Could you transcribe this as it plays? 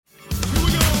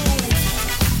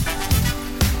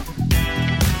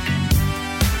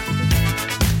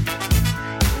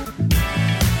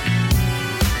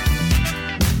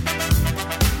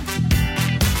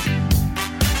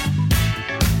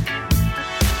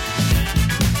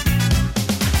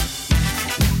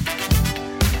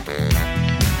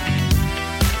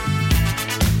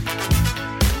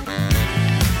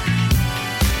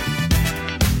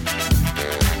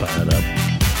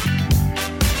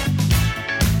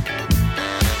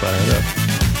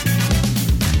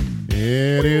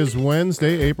It is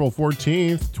Wednesday, April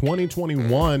 14th,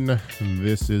 2021.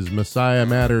 This is Messiah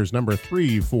Matters number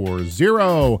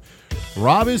 340.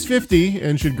 Rob is 50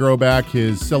 and should grow back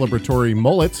his celebratory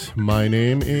mullet. My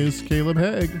name is Caleb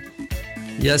Haig.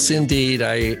 Yes, indeed.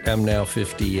 I am now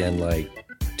 50 and like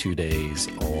 2 days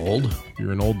old.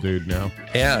 You're an old dude now.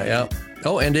 Yeah.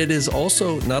 Oh, and it is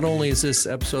also, not only is this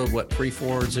episode,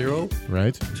 340?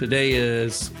 Right. Today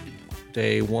is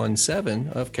day 17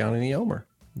 of Counting the Omer.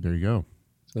 There you go.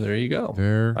 So there you go.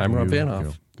 There I'm Rob you Vanoff.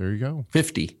 go. There you go.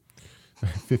 50.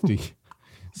 50.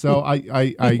 So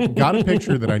I got a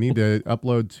picture that I need to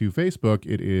upload to Facebook.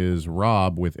 It is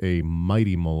Rob with a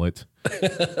mighty mullet.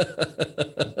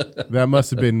 That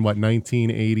must have been,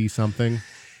 1980 something?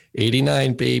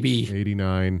 89, baby.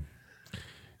 89.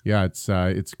 Yeah,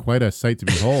 it's quite a sight to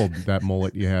behold, that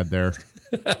mullet you had there.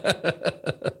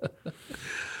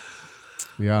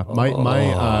 Yeah,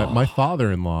 my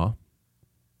father-in-law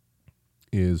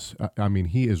is,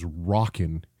 he is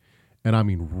rocking, and I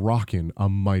mean rocking a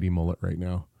mighty mullet right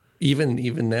now. Even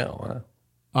now,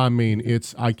 huh?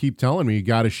 I keep telling me you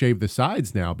got to shave the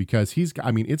sides now because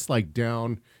it's like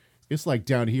down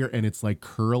here and it's like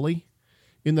curly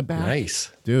in the back.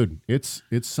 Nice. Dude, it's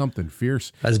something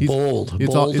fierce. That's bold.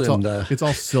 It's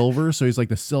all silver, so he's like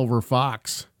the silver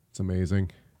fox. It's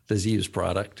amazing. Does he use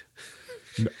product?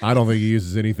 I don't think he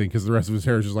uses anything because the rest of his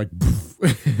hair is just like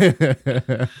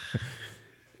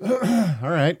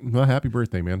all right. Well, happy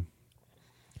birthday, man.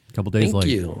 A couple days late.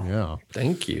 Thank you. Yeah.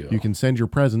 Thank you. You can send your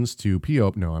presents to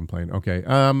P.O. No, I'm playing. Okay.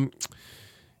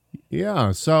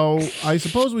 Yeah, so I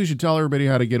suppose we should tell everybody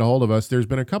how to get a hold of us. There's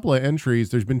been a couple of entries.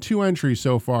 There's been 2 entries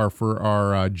so far for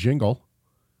our jingle.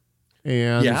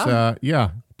 And,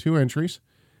 yeah? 2 entries.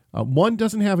 One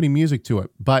doesn't have any music to it,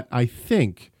 but I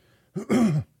think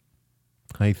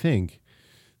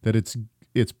that it's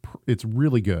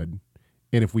really good.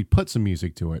 And if we put some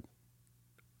music to it,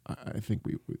 I think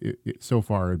so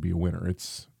far it'd be a winner.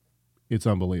 It's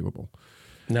unbelievable.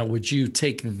 Now, would you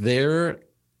take their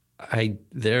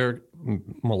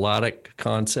melodic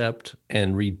concept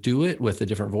and redo it with a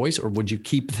different voice, or would you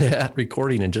keep that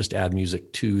recording and just add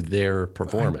music to their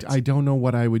performance? I don't know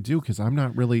what I would do because I'm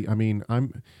not really.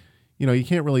 You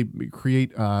can't really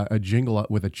create a jingle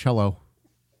with a cello.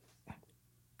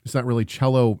 It's not really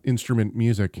cello instrument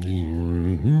music.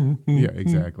 Yeah,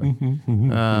 exactly.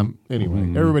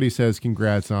 Anyway, everybody says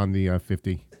congrats on the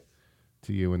 50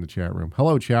 to you in the chat room.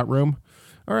 Hello, chat room.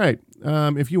 All right.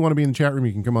 If you want to be in the chat room,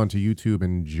 you can come on to YouTube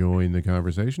and join the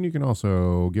conversation. You can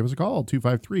also give us a call,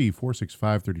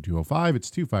 253-465-3205.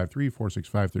 It's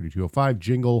 253-465-3205.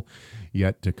 Jingle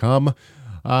yet to come.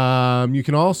 You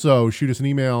can also shoot us an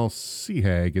email,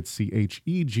 chegg, it's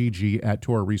CHEGG at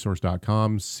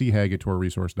TorahResource.com, chegg at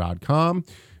TorahResource.com.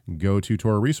 Go to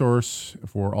Torah Resource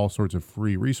for all sorts of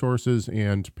free resources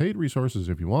and paid resources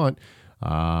if you want.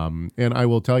 And I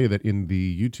will tell you that in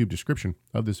the YouTube description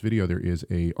of this video, there is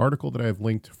an article that I have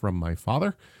linked from my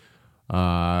father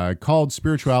called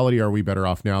Spirituality, Are We Better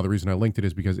Off Now? The reason I linked it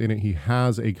is because in it he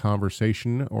has a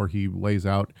conversation, or he lays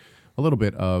out a little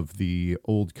bit of the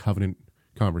Old Covenant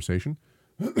conversation.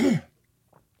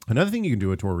 Another thing you can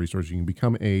do at Torah Resource, you can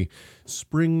become a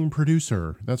spring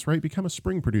producer. That's right, become a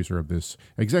spring producer of this,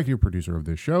 executive producer of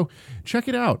this show. Check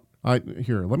it out.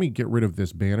 Here, let me get rid of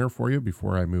this banner for you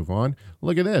before I move on.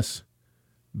 Look at this.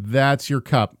 That's your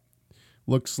cup.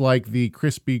 Looks like the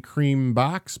Krispy Kreme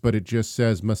box, but it just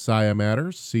says Messiah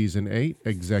Matters, Season 8,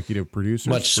 Executive Producer.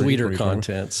 Much sweeter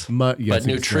contents, yes, but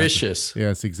nutritious. Exactly.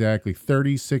 Yes, exactly.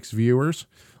 36 viewers.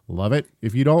 Love it.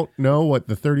 If you don't know what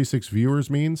the 36 viewers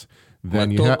means,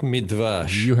 then you have not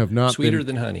sweeter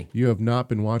than honey. You have not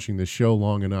been watching this show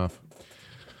long enough.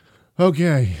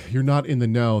 Okay, you're not in the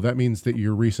know. That means that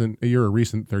you're a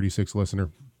recent 36 listener.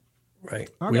 Right.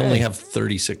 Okay. We only have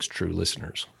 36 true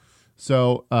listeners.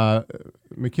 So,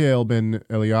 Mikhail Ben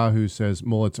Eliyahu says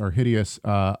mullets are hideous.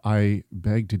 I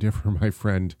beg to differ, my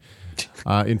friend.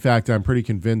 In fact, I'm pretty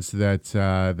convinced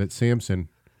that Samson,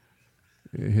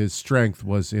 his strength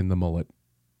was in the mullet.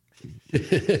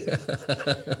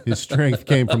 His strength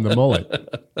came from the mullet.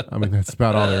 That's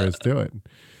about all there is to it.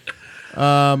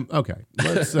 Okay.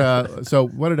 Let's, so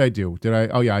what did I do?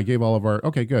 I gave all of our,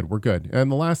 okay, good. We're good.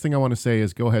 And the last thing I want to say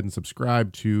is go ahead and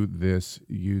subscribe to this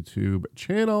YouTube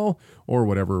channel or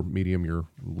whatever medium you're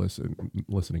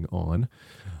listening on.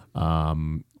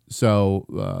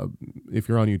 So if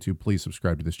you're on YouTube, please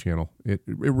subscribe to this channel. It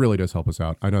really does help us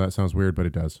out. I know that sounds weird, but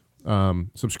it does.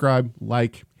 Subscribe,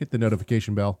 like, hit the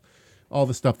notification bell, all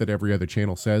the stuff that every other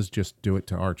channel says, just do it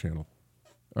to our channel.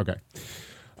 Okay.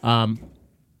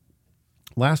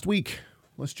 Last week,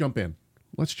 let's jump in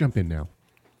now.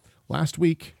 Last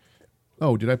week,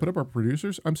 Oh, did I put up our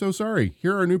producers? I'm so sorry.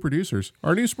 Here are our new producers,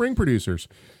 our new spring producers.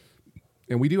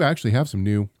 And we do actually have some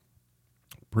new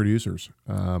producers.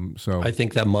 So I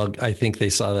think that mug, I think they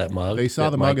saw that mug. they saw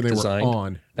that the mug Mike and they designed, were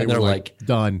on. and They they're were like,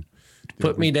 done.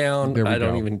 put me down. There we I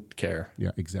don't go. even care.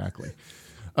 Yeah, exactly.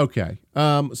 Okay.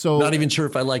 So Not even sure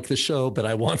if I like the show, but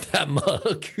I want that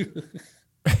mug.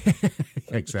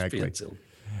 exactly. Being silly.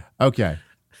 Okay.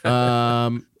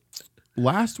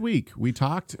 Last week we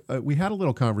talked, we had a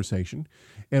little conversation,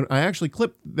 and I actually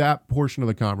clipped that portion of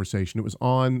the conversation. It was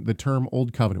on the term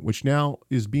Old Covenant, which now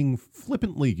is being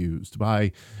flippantly used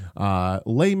by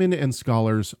laymen and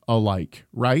scholars alike,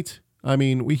 right? I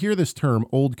mean, we hear this term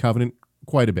Old Covenant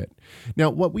quite a bit. Now,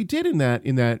 what we did in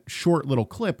that short little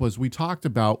clip was we talked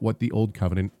about what the Old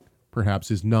Covenant perhaps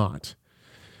is not.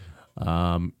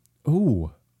 Now,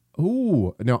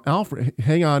 Alfred,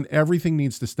 hang on. Everything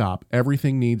needs to stop.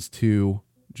 Everything needs to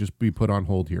just be put on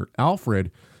hold here. Alfred,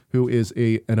 who is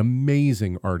an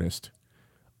amazing artist,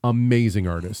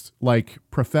 like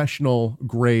professional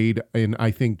grade, and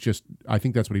I think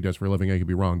that's what he does for a living. I could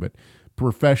be wrong, but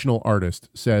professional artist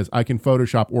says, I can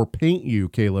Photoshop or paint you,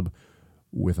 Caleb,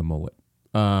 with a mullet.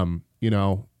 I'm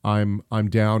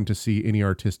down to see any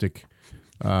artistic.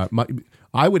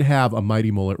 I would have a mighty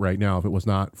mullet right now if it was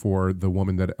not for the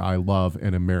woman that I love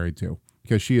and am married to,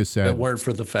 because she has said, If it weren't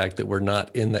for the fact that we're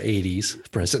not in the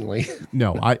 80s presently.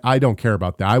 no, I don't care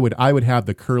about that. I would have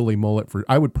the curly mullet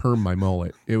I would perm my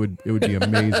mullet. It would be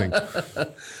amazing.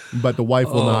 But the wife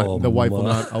will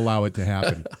not allow it to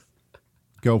happen.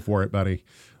 Go for it, buddy.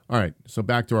 All right. So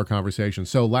back to our conversation.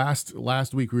 So last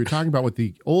week we were talking about what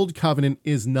the Old Covenant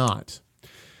is not.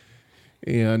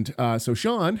 And so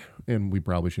Sean, and we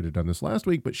probably should have done this last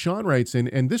week, but Sean writes in,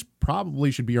 and this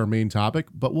probably should be our main topic,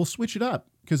 but we'll switch it up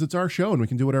because it's our show and we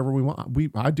can do whatever we want.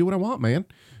 I do what I want, man.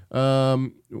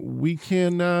 We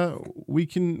can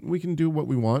do what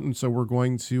we want, and so we're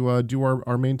going to do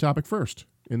our main topic first,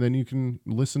 and then you can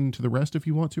listen to the rest if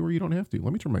you want to, or you don't have to.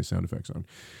 Let me turn my sound effects on.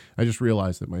 I just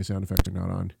realized that my sound effects are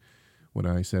not on when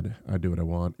I said I do what I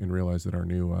want, and realized that our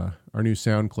new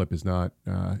sound clip is not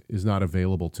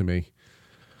available to me.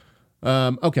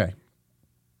 Okay.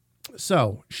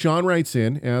 So Sean writes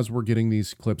in, as we're getting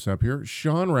these clips up here,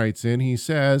 Sean writes in, he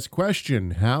says,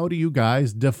 question, how do you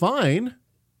guys define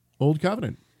Old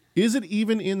Covenant? Is it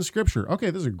even in Scripture? Okay,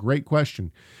 this is a great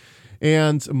question.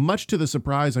 And much to the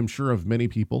surprise, I'm sure, of many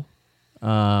people,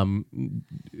 the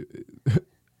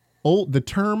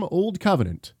term Old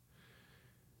Covenant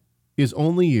is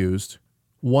only used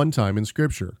one time in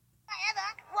Scripture. Whatever,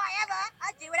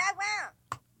 I do what I want.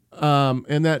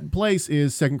 And that place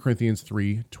is 2 Corinthians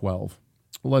 3:12.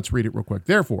 Let's read it real quick.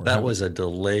 Therefore, That was a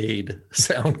delayed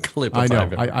sound clip. I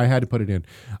know. I had to put it in.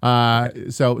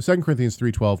 So 2 Corinthians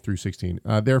 3:12 through 16.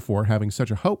 Therefore, having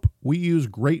such a hope, we use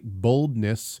great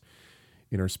boldness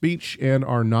in our speech and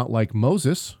are not like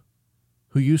Moses,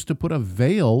 who used to put a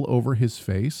veil over his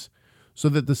face so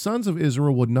that the sons of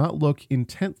Israel would not look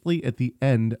intently at the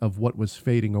end of what was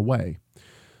fading away.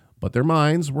 But their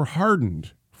minds were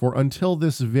hardened. For until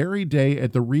this very day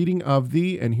at the reading of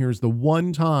and here's the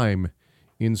one time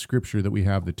in Scripture that we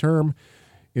have the term,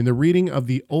 in the reading of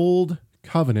the Old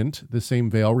Covenant, the same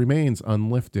veil remains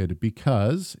unlifted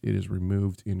because it is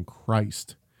removed in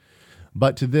Christ.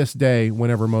 But to this day,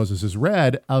 whenever Moses is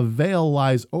read, a veil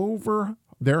lies over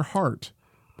their heart.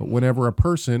 But whenever a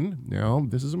person, now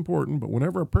this is important, but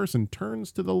whenever a person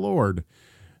turns to the Lord,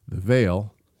 the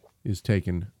veil is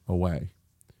taken away.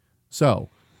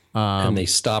 So, and they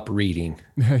stop reading.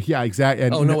 yeah, exactly.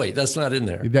 Oh no, wait, that's not in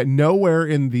there. That nowhere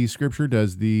in the Scripture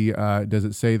does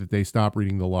it say that they stop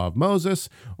reading the law of Moses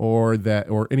or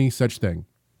any such thing.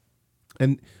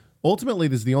 And ultimately,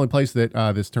 this is the only place that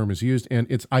this term is used,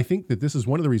 and I think that this is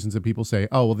one of the reasons that people say,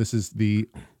 "Oh, well, this is the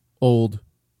Old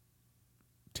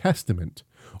Testament,"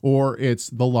 or it's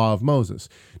the law of Moses.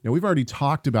 Now, we've already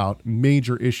talked about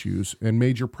major issues and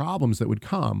major problems that would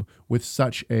come with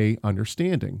such a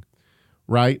understanding.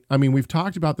 Right? I mean, we've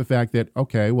talked about the fact that,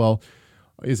 okay, well,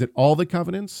 is it all the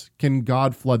covenants? Can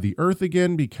God flood the earth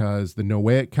again because the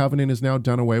Noahic covenant is now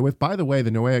done away with? By the way,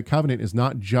 the Noahic covenant is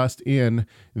not just in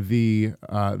the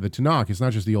Tanakh. It's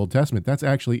not just the Old Testament. That's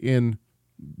actually in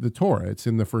the Torah. It's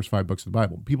in the first 5 books of the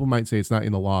Bible. People might say it's not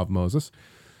in the law of Moses.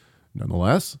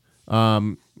 Nonetheless,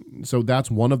 so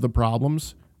that's one of the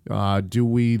problems. Do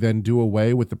we then do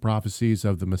away with the prophecies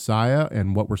of the Messiah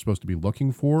and what we're supposed to be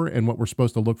looking for and what we're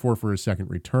supposed to look for his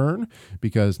second return?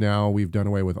 Because now we've done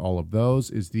away with all of those.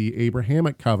 Is the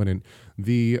Abrahamic covenant,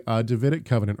 the Davidic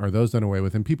covenant, are those done away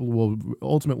with? And people will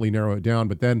ultimately narrow it down.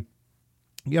 But then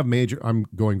you have major, I'm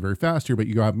going very fast here, but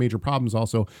you have major problems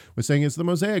also with saying it's the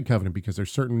Mosaic covenant, because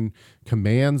there's certain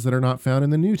commands that are not found in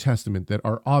the New Testament that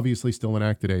are obviously still in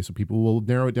act today. So people will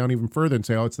narrow it down even further and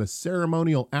say, oh, it's the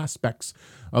ceremonial aspects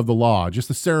of the law, just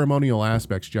the ceremonial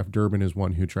aspects. Jeff Durbin is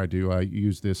one who tried to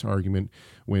use this argument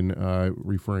when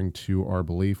referring to our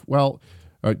belief.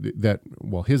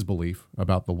 His belief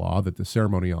about the law, that the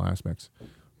ceremonial aspects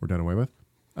were done away with.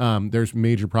 There's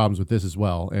major problems with this as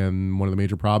well. And one of the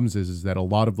major problems is that a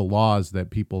lot of the laws that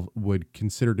people would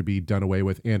consider to be done away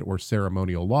with and or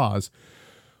ceremonial laws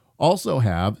also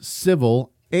have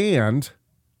civil and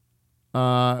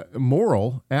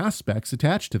moral aspects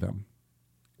attached to them.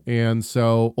 And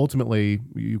so ultimately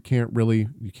you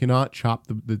cannot chop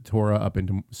the Torah up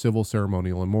into civil,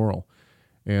 ceremonial, and moral.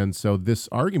 And so this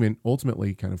argument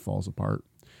ultimately kind of falls apart.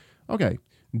 Okay.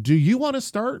 Do you want to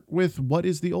start with what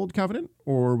is the Old Covenant,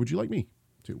 or would you like me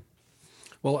to?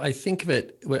 Well, I think of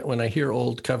it, when I hear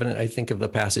Old Covenant, I think of the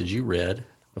passage you read,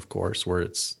 of course, where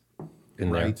it's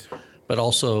in there, but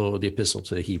also the Epistle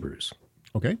to the Hebrews.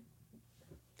 Okay.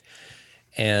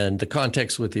 And the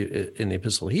context in the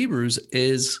Epistle to Hebrews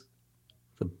is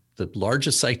the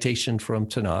largest citation from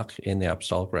Tanakh in the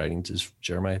Apostolic writings is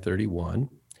Jeremiah 31.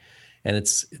 And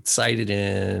it's cited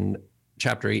in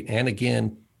chapter 8, and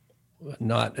again,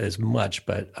 not as much,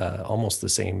 but almost the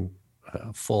same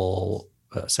full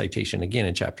citation again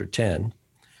in chapter 10.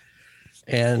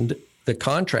 And the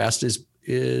contrast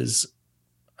is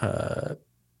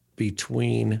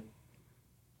between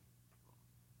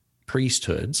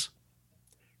priesthoods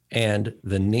and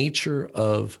the nature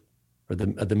of, or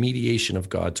the mediation of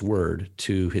God's word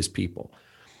to his people.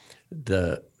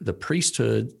 The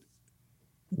priesthood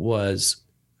was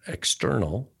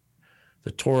external.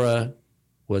 The Torah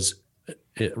was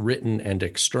written and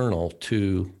external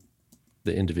to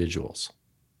the individuals.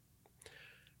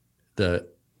 The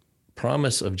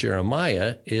promise of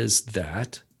Jeremiah is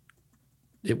that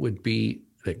it would be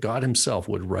that God himself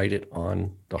would write it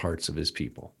on the hearts of his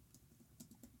people.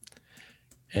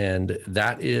 And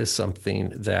that is something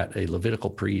that a Levitical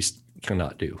priest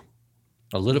cannot do.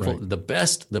 The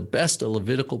best a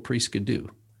Levitical priest could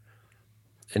do.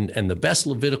 And the best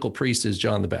Levitical priest is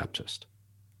John the Baptist.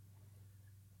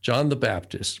 John the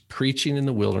Baptist, preaching in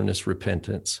the wilderness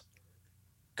repentance,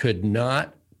 could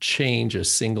not change a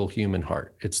single human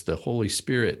heart. It's the Holy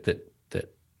Spirit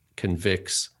that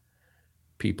convicts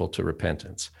people to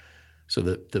repentance. So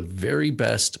the very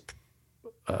best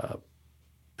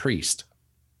priest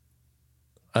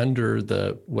under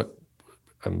what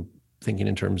I'm thinking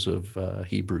in terms of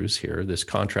Hebrews here, this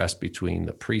contrast between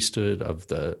the priesthood of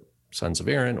the sons of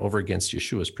Aaron over against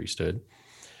Yeshua's priesthood,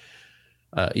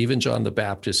 even John the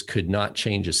Baptist could not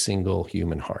change a single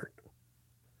human heart.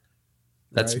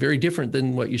 That's very different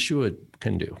than what Yeshua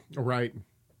can do. Right.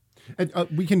 And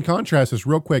we can contrast this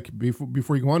real quick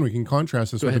before you go on. We can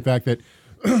contrast this with the fact that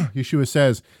Yeshua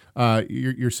says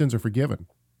your sins are forgiven.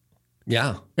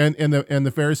 Yeah. And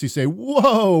the Pharisees say,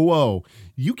 whoa,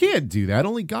 you can't do that.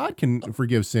 Only God can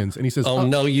forgive sins. And he says, oh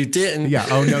no, you didn't. Yeah.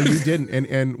 Oh no, you didn't.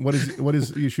 And what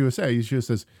does Yeshua say? Yeshua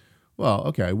says, well,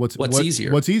 okay, what's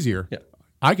easier? What's easier? Yeah.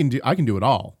 I can do it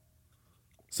all.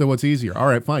 So what's easier? All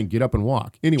right, fine. Get up and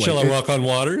walk. Anyway, shall I walk on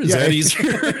water? Is that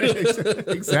easier?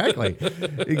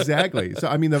 Exactly. So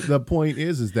I mean, the point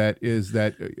is that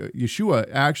Yeshua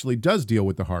actually does deal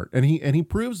with the heart, and he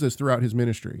proves this throughout his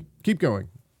ministry. Keep going.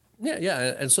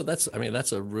 Yeah, and so that's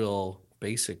a real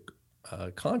basic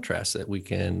contrast that we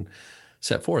can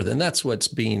set forth, and that's what's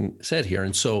being said here.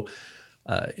 And so,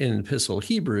 in the Epistle of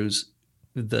Hebrews,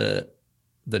 the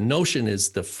notion is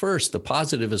the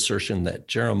positive assertion that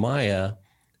Jeremiah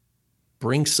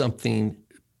brings something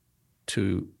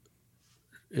to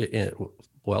it.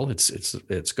 Well,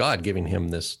 it's God giving him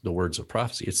the words of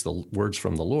prophecy. It's the words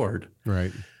from the Lord,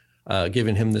 right?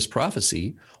 Giving him this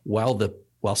prophecy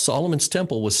while Solomon's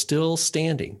temple was still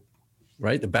standing,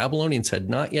 right? The Babylonians had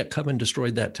not yet come and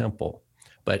destroyed that temple,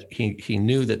 but he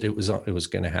knew that it was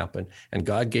going to happen, and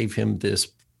God gave him this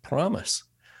promise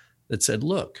that said,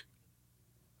 "Look,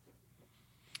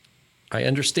 I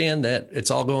understand that it's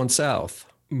all going south.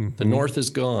 Mm-hmm. The north is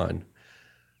gone,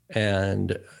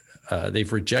 and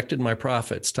they've rejected my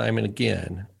prophets time and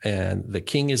again, and the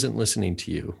king isn't listening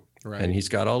to you, right. And he's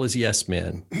got all his yes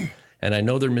men, and I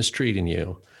know they're mistreating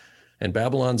you, and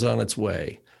Babylon's on its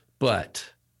way. But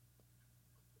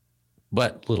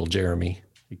little Jeremy,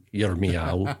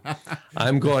 Yirmiyahu,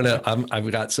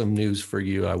 I've got some news for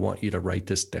you. I want you to write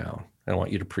this down. I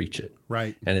want you to preach it.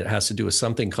 Right. And it has to do with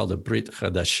something called the Brit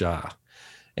Chadashah.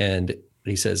 And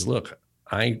he says, look,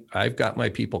 I've got my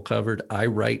people covered. I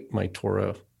write my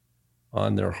Torah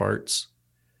on their hearts.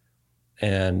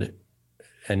 And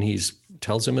and he's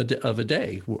tells him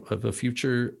of a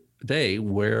future day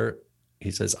where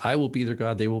he says, I will be their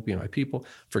God, they will be my people.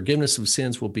 Forgiveness of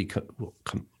sins will be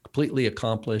completely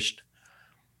accomplished.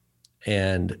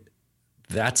 And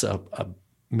that's a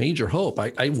major hope.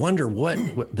 I wonder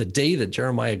what the day that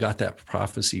Jeremiah got that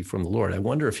prophecy from the Lord, I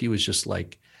wonder if he was just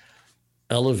like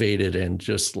elevated and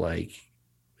just like,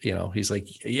 he's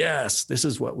like, yes, this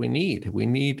is what we need. We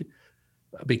need,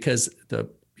 because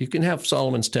you can have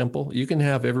Solomon's temple, you can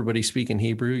have everybody speaking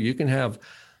Hebrew, you can have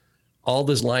all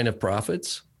this line of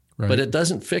prophets, right, but it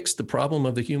doesn't fix the problem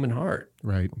of the human heart.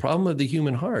 Right. The problem of the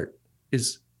human heart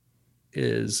is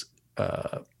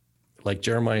like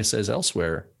Jeremiah says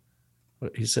elsewhere.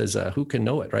 He says, who can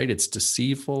know it, right? It's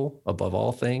deceitful above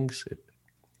all things.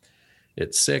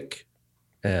 It's sick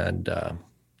and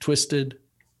twisted.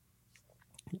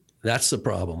 That's the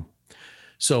problem.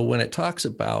 So when it talks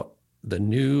about a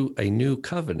new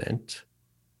covenant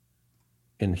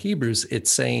in Hebrews,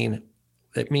 it's saying,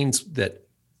 it means that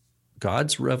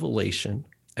God's revelation,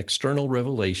 external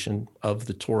revelation of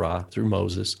the Torah through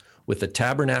Moses, with the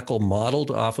tabernacle modeled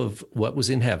off of what was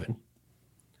in heaven,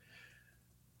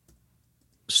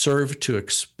 served to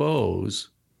expose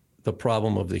the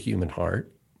problem of the human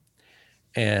heart.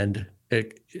 And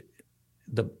the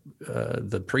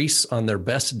priests on their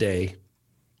best day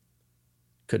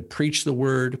could preach the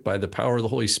word by the power of the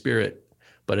Holy Spirit,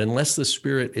 but unless the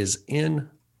Spirit is in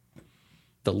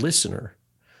the listener,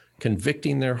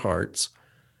 convicting their hearts,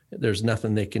 there's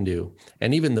nothing they can do.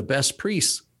 And even the best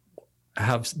priests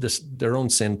have their own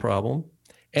sin problem,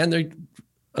 and they're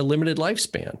a limited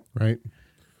lifespan. Right.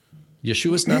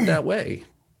 Yeshua's not that way.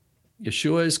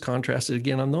 Yeshua is contrasted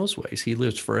again on those ways. He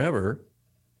lives forever,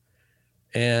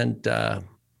 and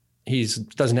he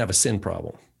doesn't have a sin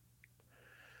problem.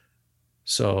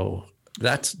 So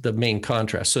that's the main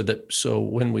contrast. So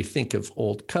when we think of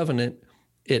Old Covenant,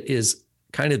 it is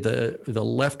kind of the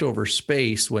leftover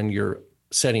space when you're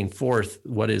setting forth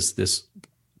what is this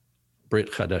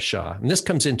Brit Chadashah. And this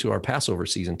comes into our Passover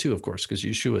season too, of course, because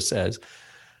Yeshua says,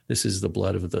 this is the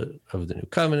blood of the new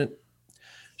covenant,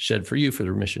 shed for you for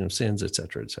the remission of sins, et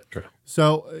cetera, et cetera.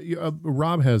 So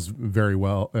Rob has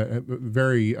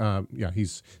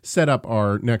he's set up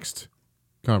our next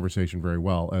conversation very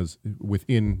well as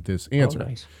within this answer. Oh,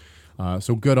 nice.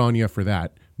 So good on you for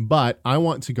that. But I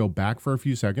want to go back for a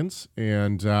few seconds,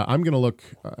 and I'm going to look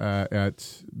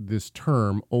at this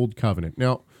term, Old Covenant.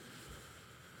 Now,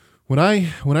 when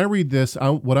I read this,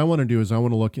 what I want to do is I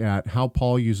want to look at how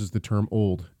Paul uses the term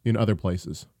old in other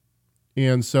places.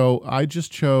 And so I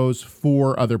just chose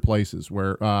four other places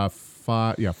where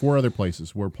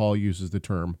Paul uses the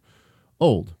term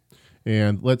old.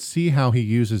 And let's see how he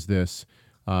uses this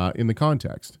in the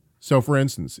context. So, for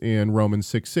instance, in Romans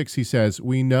 6:6, he says,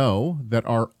 we know that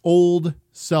our old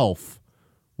self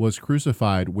was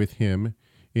crucified with him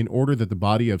in order that the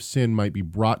body of sin might be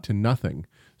brought to nothing,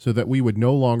 so that we would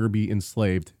no longer be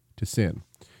enslaved to sin.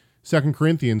 2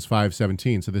 Corinthians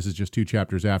 5:17, so this is just 2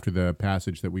 chapters after the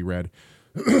passage that we read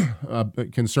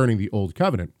concerning the Old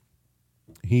Covenant.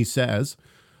 He says,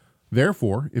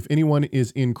 therefore, if anyone is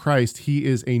in Christ, he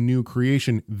is a new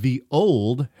creation. The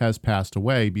old has passed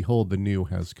away. Behold, the new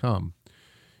has come.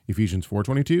 Ephesians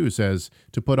 4:22 says,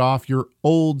 to put off your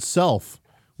old self,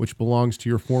 which belongs to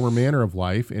your former manner of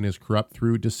life and is corrupt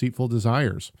through deceitful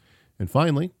desires. And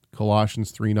finally,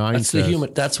 Colossians 3:9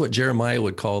 says, that's what Jeremiah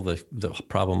would call the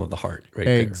problem of the heart, right?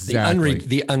 Exactly. There.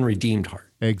 The unredeemed heart.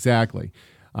 Exactly.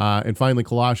 And finally,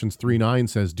 Colossians 3:9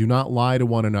 says, do not lie to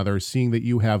one another, seeing that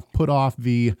you have put off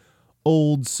the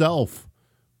old self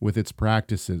with its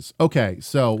practices. Okay,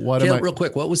 so real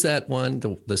quick, what was that one,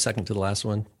 the second to the last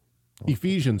one?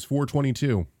 Ephesians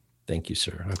 4:22. Thank you,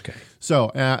 sir. Okay.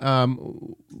 So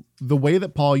the way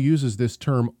that Paul uses this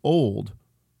term old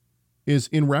is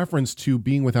in reference to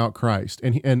being without Christ.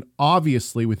 And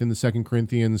obviously within the 2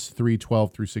 Corinthians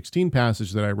 3:12 through 16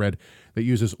 passage that I read that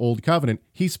uses Old Covenant,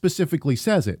 he specifically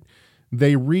says it.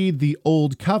 They read the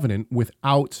Old Covenant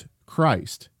without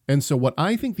Christ. And so what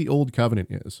I think the Old Covenant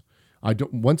is, I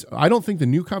don't think the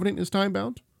New Covenant is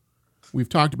time-bound. We've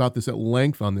talked about this at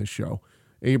length on this show.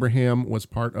 Abraham was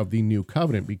part of the New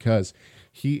Covenant because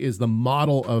he is the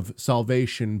model of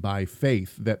salvation by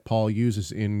faith that Paul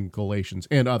uses in Galatians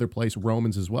and other places,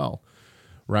 Romans as well,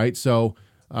 right? So,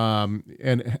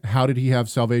 and how did he have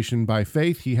salvation by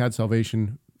faith? He had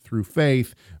salvation through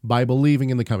faith by believing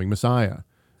in the coming Messiah.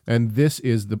 And this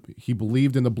is he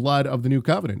believed in the blood of the New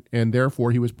Covenant, and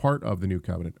therefore he was part of the New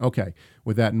Covenant. Okay,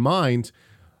 with that in mind,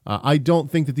 I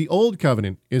don't think that the Old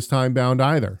Covenant is time-bound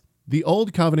either. The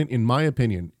Old Covenant, in my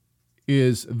opinion,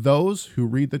 is those who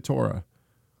read the Torah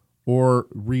or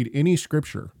read any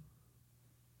scripture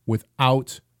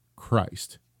without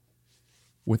Christ,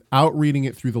 without reading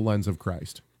it through the lens of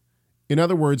Christ. In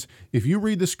other words, if you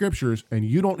read the scriptures and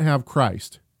you don't have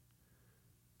Christ,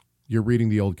 you're reading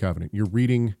the old covenant. You're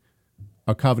reading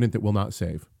a covenant that will not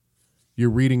save. You're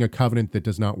reading a covenant that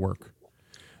does not work.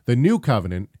 The new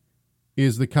covenant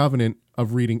is the covenant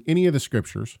of reading any of the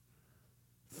scriptures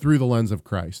through the lens of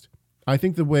Christ. I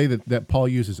think the way that Paul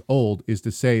uses old is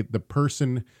to say the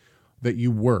person that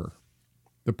you were,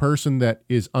 the person that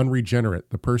is unregenerate,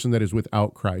 the person that is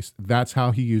without Christ. That's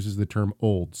how he uses the term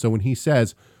old. So when he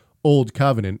says old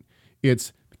covenant,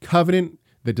 it's covenant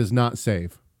that does not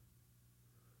save.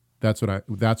 That's what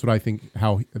I think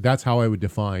that's how I would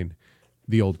define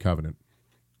the old covenant.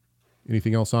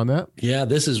 Anything else on that? Yeah,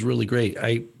 this is really great.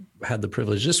 I had the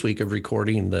privilege this week of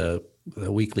recording the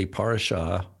weekly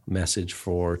Parashah message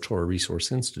for Torah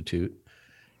Resource Institute.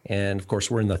 And of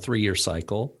course, we're in the 3-year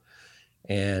cycle.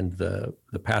 And the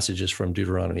passage is from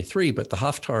Deuteronomy 3, but the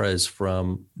Haftarah is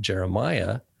from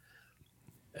Jeremiah.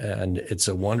 And it's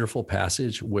a wonderful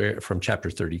passage from chapter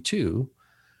 32.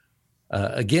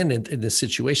 Again, in this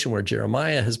situation where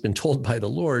Jeremiah has been told by the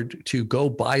Lord to go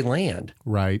buy land.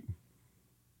 Right.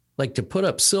 Like to put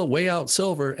up weigh out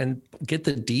silver and get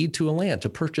the deed to a land, to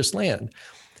purchase land.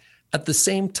 At the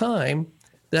same time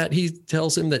that he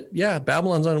tells him that, yeah,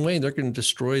 Babylon's on the way, they're going to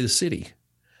destroy the city.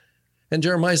 And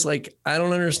Jeremiah's like, I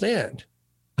don't understand.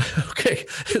 Okay.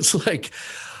 It's like,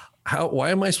 why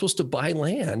am I supposed to buy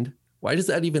land? Why does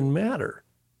that even matter?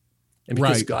 And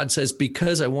because right. God says,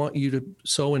 because I want you to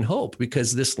sow in hope,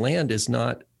 because this land is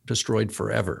not destroyed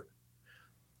forever.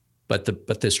 But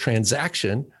this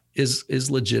transaction is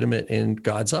legitimate in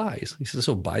God's eyes. He says,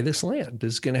 so buy this land.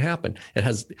 This is going to happen.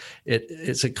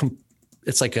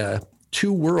 It's like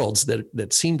two worlds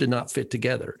that seem to not fit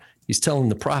together. He's telling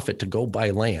the prophet to go buy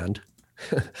land.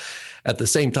 At the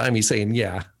same time, he's saying,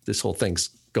 yeah, this whole thing's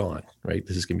gone, right?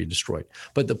 This is going to be destroyed.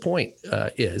 But the point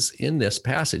is, in this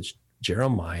passage,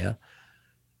 Jeremiah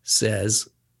says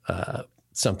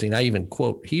something. I even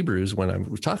quote Hebrews when I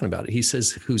was talking about it. He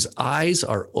says, whose eyes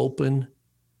are open,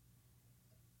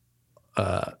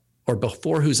 or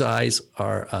before whose eyes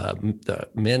are the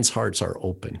men's hearts are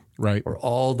open, right? Or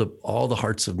all the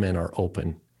hearts of men are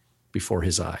open before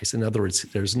his eyes. In other words,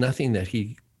 there's nothing that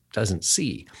he doesn't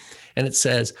see. And it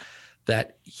says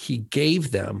that he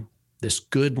gave them this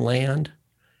good land,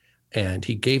 and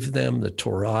he gave them the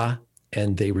Torah,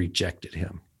 and they rejected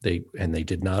him. They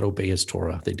did not obey his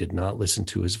Torah. They did not listen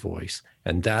to his voice.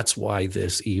 And that's why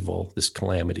this evil, this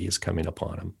calamity is coming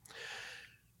upon them.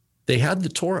 They had the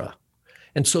Torah,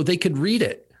 and so they could read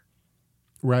it.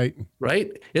 Right.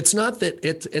 Right. It's not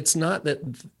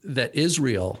that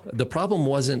Israel, the problem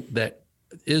wasn't that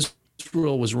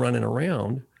Israel was running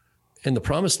around in the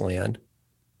promised land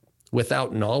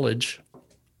without knowledge.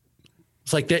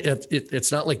 It's like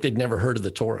it's not like they'd never heard of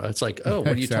the Torah. It's like, oh, what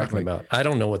are you talking about? I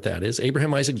don't know what that is.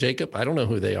 Abraham, Isaac, Jacob. I don't know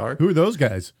who they are. Who are those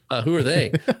guys? Who are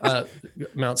they?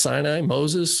 Mount Sinai,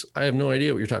 Moses. I have no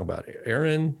idea what you're talking about.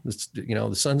 Aaron,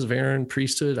 the sons of Aaron,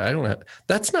 priesthood. I don't have.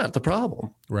 That's not the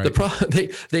problem. Right. The problem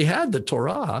they had the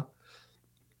Torah.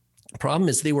 The problem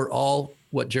is they were all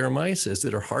what Jeremiah says, that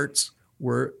their hearts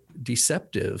were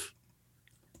deceptive.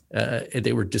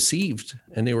 They were deceived,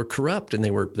 and they were corrupt, and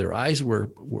their eyes were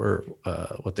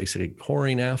what they say,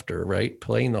 whoring after, right?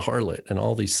 Playing the harlot and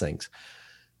all these things,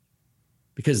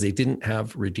 because they didn't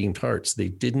have redeemed hearts. They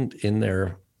didn't in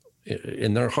their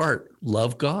heart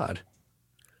love God.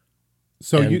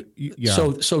 So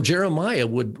so Jeremiah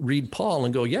would read Paul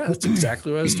and go, yeah, that's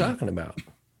exactly what I was talking about.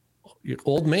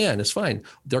 Old man is fine.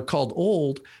 They're called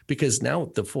old because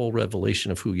now the full revelation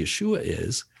of who Yeshua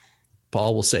is.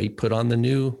 Paul will say, put on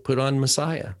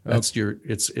Messiah. That's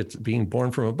it's being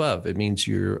born from above. It means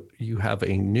you have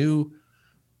a new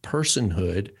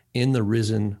personhood in the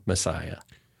risen Messiah.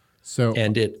 So,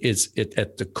 and it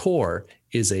at the core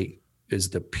is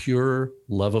the pure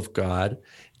love of God,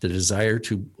 the desire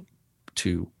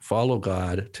to follow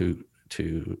God, to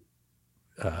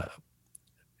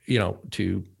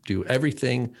do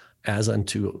everything as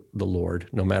unto the Lord,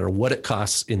 no matter what it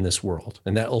costs in this world.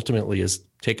 And that ultimately is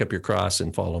take up your cross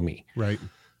and follow me. Right.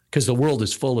 Because the world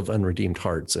is full of unredeemed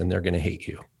hearts, and they're going to hate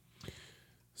you.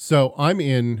 So I'm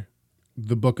in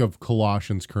the book of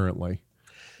Colossians currently.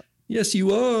 Yes,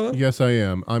 you are. Yes, I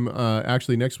am. I'm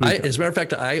actually next week. As a matter of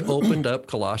fact, I opened up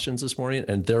Colossians this morning,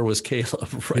 and there was Caleb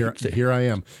right there. Here I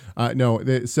am.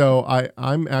 So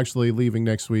I'm actually leaving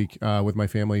next week with my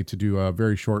family to do a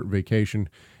very short vacation.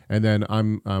 And then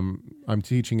I'm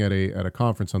teaching at a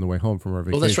conference on the way home from our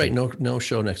vacation. Oh, that's right. No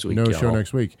show next week. No show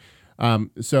next week.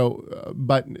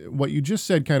 But what you just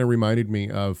said kind of reminded me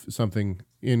of something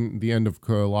in the end of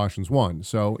Colossians 1.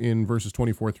 So in verses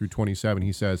 24 through 27,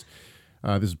 he says,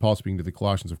 this is Paul speaking to the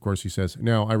Colossians, of course. He says,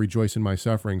 "Now I rejoice in my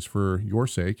sufferings for your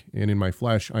sake, and in my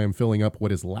flesh I am filling up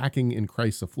what is lacking in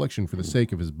Christ's affliction for the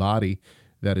sake of his body,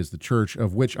 that is the church,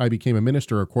 of which I became a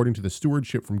minister according to the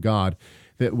stewardship from God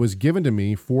that was given to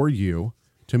me for you,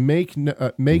 to make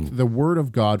the word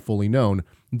of God fully known,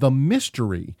 the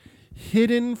mystery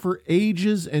hidden for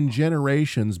ages and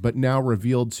generations, but now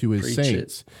revealed to his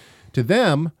saints. To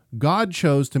them, God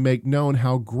chose to make known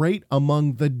how great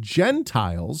among the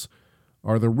Gentiles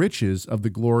are the riches of the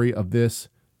glory of this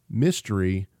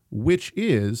mystery, which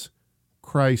is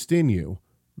Christ in you,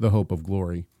 the hope of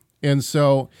glory." And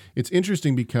so it's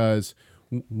interesting because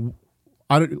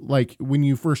like when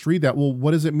you first read that, well,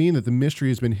 what does it mean that the mystery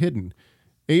has been hidden?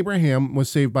 Abraham was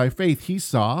saved by faith. He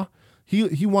saw,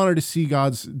 he wanted to see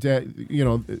God's day,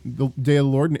 the day of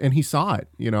the Lord, and he saw it,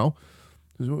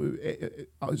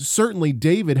 Certainly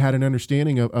David had an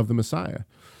understanding of the Messiah.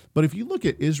 But if you look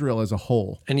at Israel as a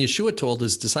whole. And Yeshua told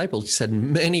his disciples, he said,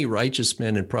 many righteous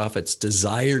men and prophets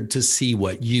desired to see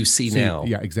what you see now.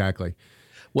 Yeah, exactly.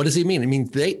 What does he mean?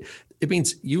 It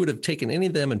means you would have taken any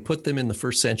of them and put them in the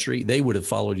first century. They would have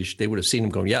followed you. They would have seen him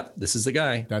going, "Yep, this is the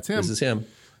guy. That's him. This is him."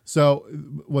 So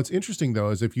what's interesting, though,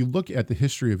 is if you look at the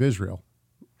history of Israel,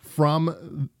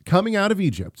 from coming out of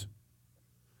Egypt,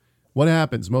 what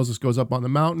happens? Moses goes up on the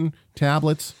mountain,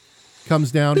 tablets,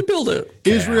 comes down. They build a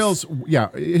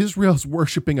calf. Israel's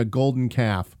worshiping a golden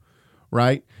calf,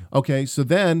 right? Okay, so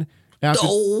then after,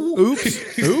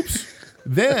 oops.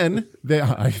 Then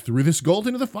I threw this gold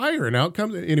into the fire, and out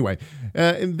comes anyway.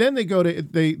 And then they go to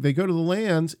the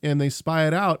land and they spy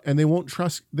it out, and they won't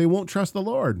trust the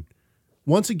Lord.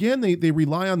 Once again, they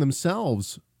rely on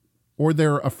themselves, or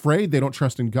they're afraid they don't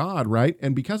trust in God, right?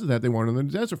 And because of that, they wander in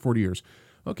the desert 40 years.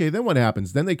 Okay, then what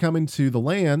happens? Then they come into the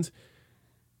land,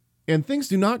 and things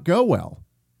do not go well.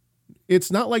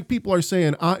 It's not like people are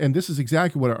saying, and this is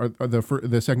exactly what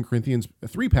the 2 Corinthians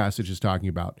 3 passage is talking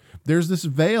about. There's this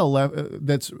veil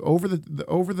that's over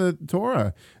the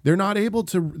Torah. They're not able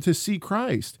to see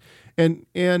Christ, and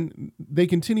they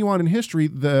continue on in history.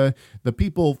 The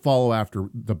people follow after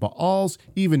the Baals.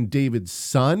 Even David's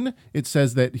son, it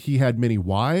says that he had many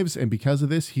wives, and because of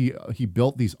this, he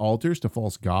built these altars to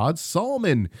false gods.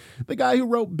 Solomon, the guy who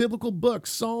wrote biblical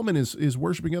books, Solomon is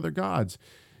worshiping other gods.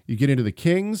 You get into the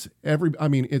kings,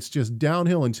 it's just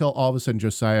downhill until all of a sudden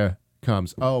Josiah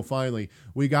comes. Oh, finally,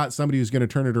 we got somebody who's going to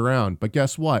turn it around. But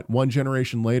guess what? One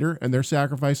generation later, and they're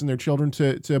sacrificing their children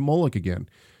to Moloch again,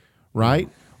 right?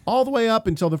 All the way up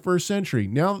until the first century.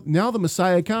 Now the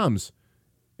Messiah comes,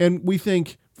 and we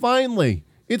think, finally,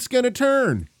 it's going to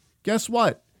turn. Guess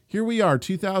what? Here we are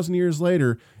 2,000 years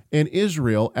later, and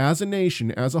Israel, as a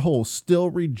nation, as a whole, still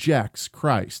rejects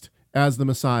Christ as the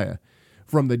Messiah.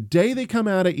 From the day they come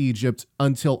out of Egypt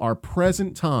until our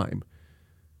present time,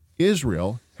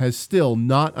 Israel has still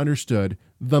not understood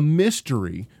the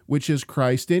mystery, which is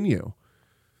Christ in you.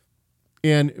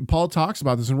 And Paul talks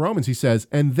about this in Romans. He says,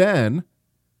 and then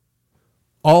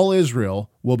all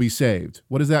Israel will be saved.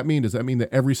 What does that mean? Does that mean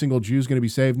that every single Jew is going to be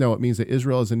saved? No, it means that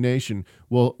Israel as a nation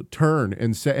will turn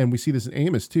and say, and we see this in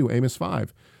Amos too, Amos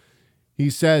 5. He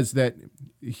says that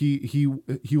he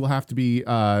will have to be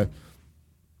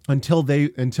until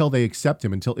they accept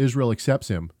him, until Israel accepts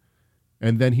him,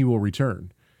 and then he will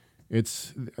return.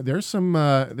 There's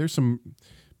some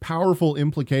powerful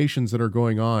implications that are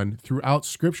going on throughout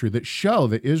Scripture that show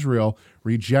that Israel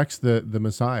rejects the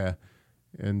Messiah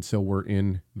until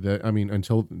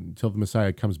until the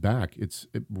Messiah comes back. It's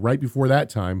right before that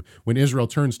time when Israel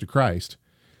turns to Christ.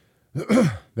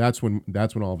 That's when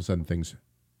all of a sudden things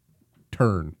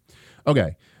turn.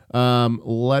 Okay,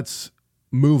 let's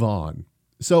move on.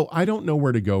 So I don't know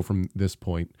where to go from this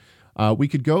point. We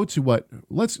could go to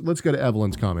let's go to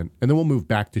Evelyn's comment, and then we'll move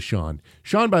back to Sean.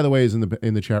 Sean, by the way, is in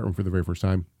the chat room for the very first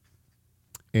time.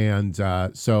 And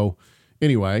so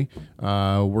anyway,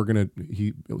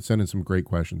 he sent in some great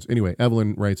questions. Anyway,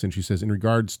 Evelyn writes in, she says, in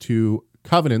regards to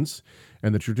covenants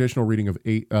and the traditional reading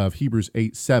of Hebrews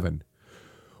 8:7,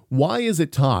 why is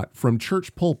it taught from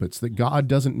church pulpits that God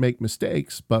doesn't make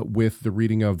mistakes, but with the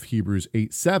reading of Hebrews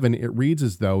 8:7, it reads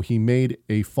as though he made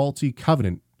a faulty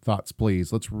covenant? Thoughts,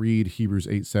 please. Let's read Hebrews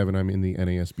 8:7. I'm in the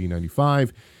NASB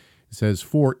 95. It says,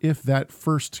 for if that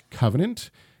first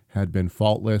covenant had been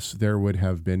faultless, there would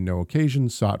have been no occasion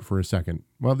sought for a second.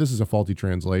 Well, this is a faulty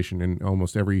translation in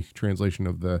almost every translation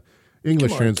of the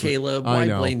English translation. Caleb, why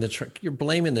blame you're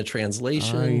blaming the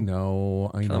translation? I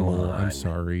know. I'm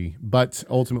sorry. But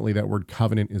ultimately, that word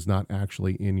covenant is not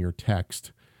actually in your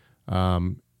text.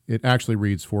 It actually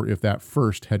reads, for if that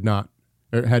first had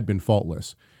been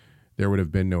faultless. there would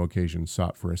have been no occasion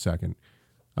sought for a second.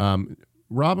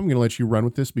 Rob, I'm going to let you run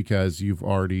with this because you've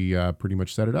already pretty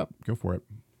much set it up. Go for it.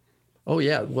 Oh,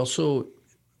 yeah. Well, so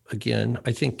again,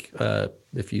 I think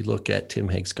if you look at Tim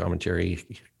Hagg's commentary,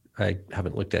 I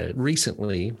haven't looked at it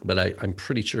recently, but I'm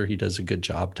pretty sure he does a good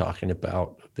job talking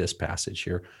about this passage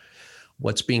here.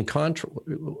 What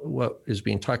is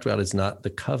being talked about is not the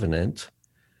covenant,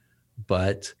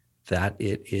 but that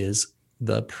it is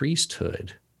the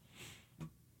priesthood.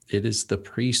 It is the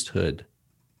priesthood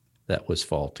that was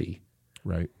faulty.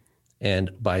 Right.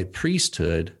 And by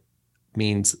priesthood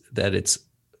means that it's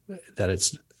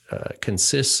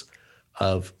consists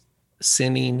of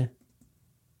sinning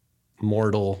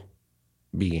mortal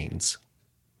beings,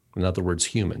 in other words,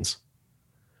 humans,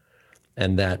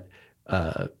 and that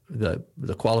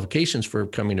the qualifications for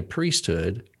becoming a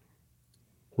priesthood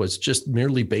was just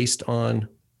merely based on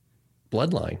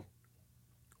bloodline.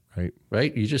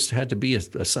 Right. You just had to be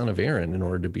a son of Aaron in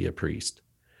order to be a priest.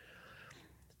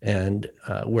 And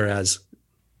whereas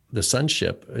the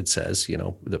sonship, it says,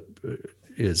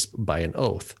 is by an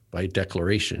oath, by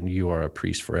declaration, you are a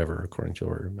priest forever, according to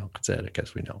Order of Melchizedek,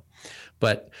 as we know.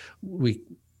 But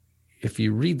if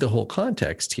you read the whole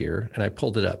context here, and I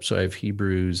pulled it up, so I have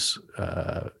Hebrews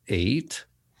 8.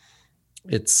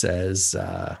 It says,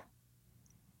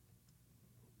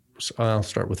 I'll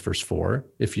start with verse 4.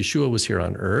 If Yeshua was here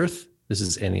on earth, this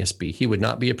is NASB, he would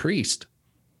not be a priest,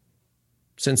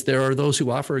 since there are those who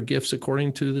offer gifts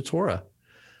according to the Torah.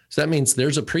 So that means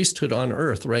there's a priesthood on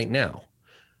earth right now.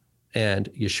 And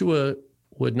Yeshua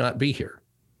would not be here,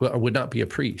 or would not be a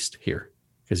priest here,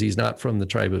 because he's not from the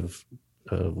tribe of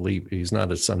Levi. He's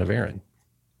not a son of Aaron.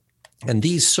 And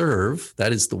these serve,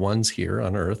 that is the ones here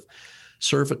on earth,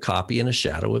 serve a copy and a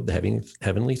shadow of the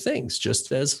heavenly things,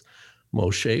 just as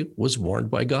Moshe was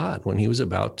warned by God when he was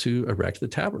about to erect the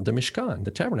Mishkan,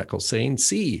 the tabernacle, saying,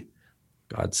 see,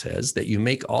 God says, that you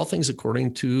make all things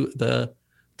according to the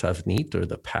tavnit, or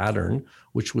the pattern,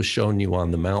 which was shown you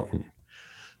on the mountain.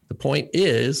 The point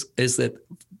is that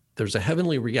there's a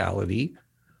heavenly reality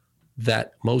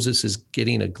that Moses is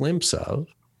getting a glimpse of,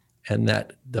 and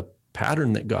that the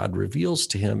pattern that God reveals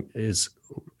to him is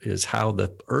how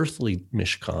the earthly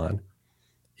Mishkan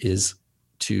is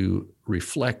to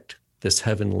reflect this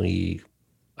heavenly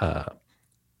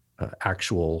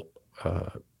actual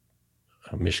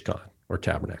Mishkan or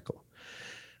tabernacle.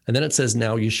 And then it says,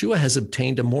 now Yeshua has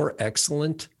obtained a more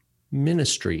excellent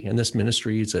ministry. And this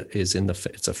ministry is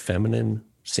it's a feminine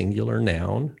singular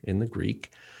noun in the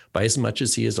Greek, by as much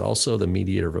as he is also the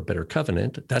mediator of a better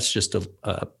covenant. That's just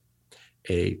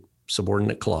a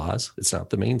subordinate clause. It's not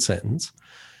the main sentence.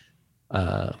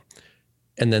 And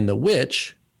then the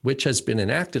which has been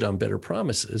enacted on better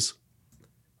promises,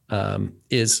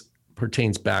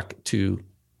 pertains back to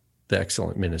the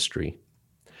excellent ministry.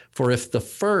 For if the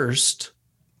first,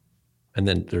 and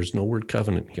then there's no word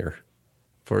covenant here,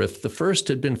 for if the first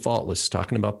had been faultless,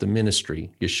 talking about the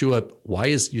ministry, why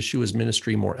is Yeshua's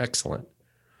ministry more excellent?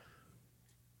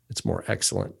 It's more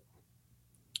excellent.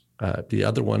 The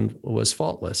other one was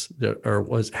faultless,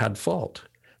 had fault.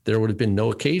 There would have been no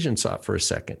occasion sought for a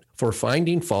second. For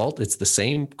finding fault, it's the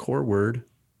same core word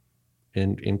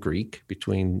in Greek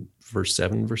between verse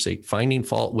 7 and verse 8. Finding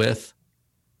fault with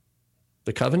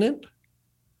the covenant?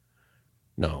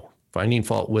 No, finding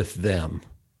fault with them.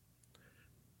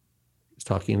 It's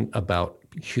talking about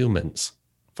humans,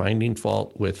 finding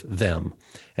fault with them.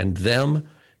 And them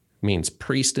means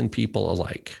priest and people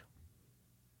alike.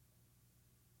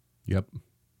 Yep.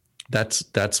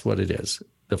 That's what it is.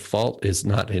 The fault is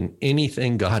not in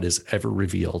anything God has ever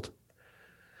revealed.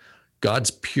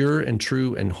 God's pure and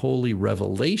true and holy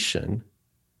revelation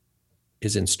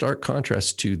is in stark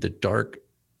contrast to the dark,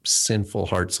 sinful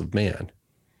hearts of man.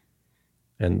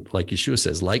 And like Yeshua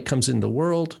says, light comes in the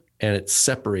world and it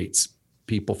separates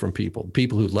people from people.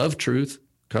 People who love truth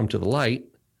come to the light,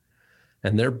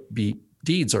 and their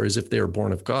deeds are as if they are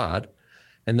born of God.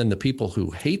 And then the people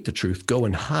who hate the truth go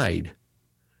and hide.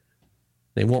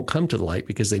 They won't come to the light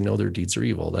because they know their deeds are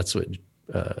evil. That's what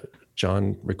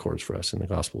John records for us in the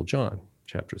Gospel of John,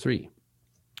 chapter 3.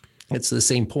 It's the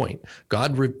same point.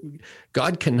 God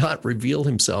cannot reveal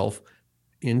himself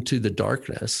into the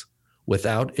darkness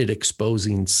without it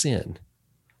exposing sin,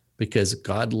 because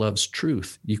God loves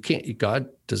truth. God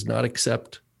does not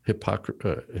accept hypocrisy.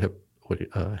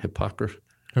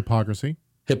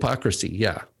 Hypocrisy,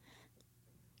 yeah.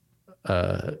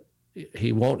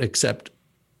 He won't accept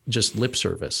just lip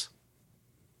service.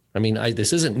 I mean,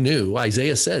 this isn't new.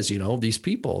 Isaiah says, these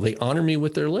people, they honor me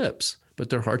with their lips,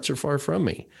 but their hearts are far from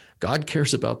me. God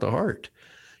cares about the heart.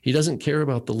 He doesn't care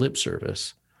about the lip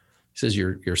service. He says,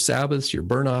 your Sabbaths, your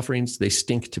burnt offerings, they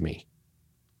stink to me.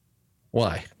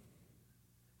 Why?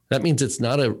 That means it's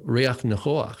not a reach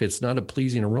nehoach. It's not a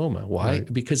pleasing aroma. Why?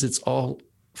 Right. Because it's all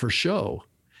for show.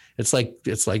 It's like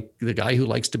the guy who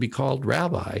likes to be called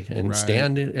rabbi and Right.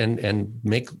 stand and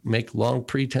make long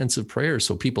pretense of prayers.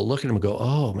 So people look at him and go,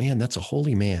 oh man, that's a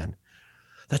holy man.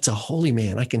 That's a holy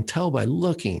man. I can tell by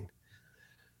looking.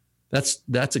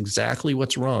 That's exactly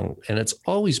what's wrong. And it's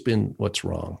always been what's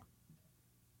wrong.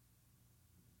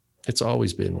 It's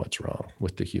always been what's wrong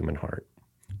with the human heart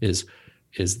is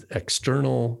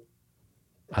external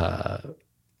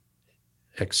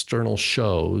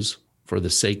shows for the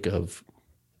sake of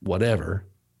whatever.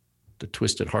 The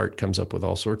twisted heart comes up with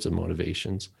all sorts of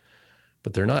motivations,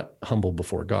 but they're not humble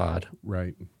before God.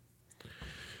 Right.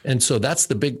 And so that's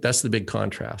the big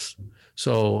contrast.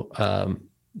 So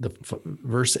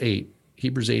verse 8,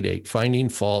 Hebrews 8:8, finding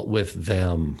fault with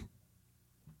them.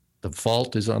 The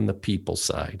fault is on the people's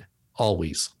side.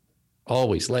 Always.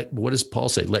 What does Paul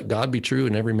say? Let God be true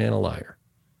and every man a liar.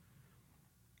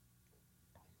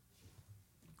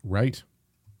 Right.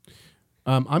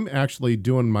 I'm actually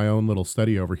doing my own little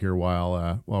study over here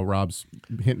while Rob's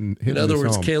hitting. In other this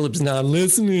words, home. Caleb's not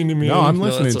listening to me. No, I'm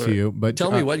listening that's to all right. you. But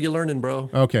Tell me what you're learning, bro.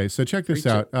 Okay, so check this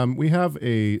Preach out. We have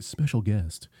a special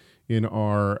guest in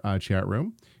our chat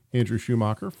room. Andrew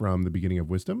Schumacher from the Beginning of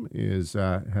Wisdom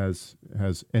has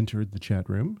entered the chat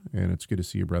room, and it's good to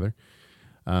see you, brother.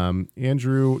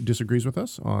 Andrew disagrees with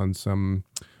us on some,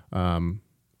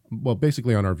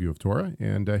 basically on our view of Torah,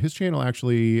 and his channel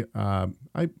actually, I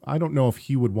don't know if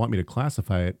he would want me to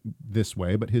classify it this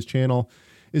way, but his channel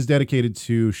is dedicated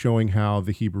to showing how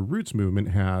the Hebrew Roots movement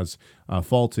has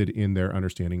faulted in their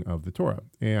understanding of the Torah.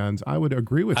 And I would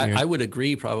agree with I would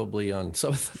agree probably on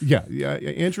some of them. Yeah.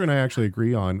 Andrew and I actually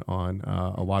agree on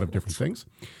a lot of different things.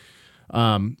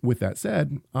 With that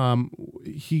said,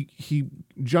 he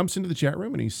jumps into the chat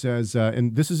room and he says,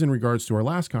 and this is in regards to our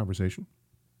last conversation.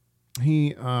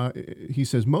 He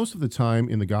says most of the time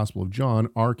in the Gospel of John,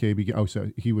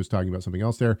 so he was talking about something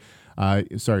else there.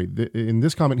 In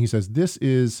this comment, he says, this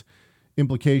is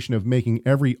implication of making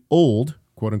every old,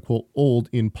 quote unquote, old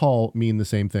in Paul mean the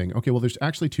same thing. Okay, well, there's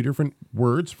actually two different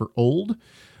words for old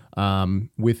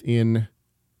within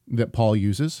that Paul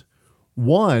uses.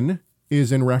 One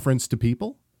is in reference to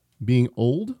people being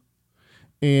old,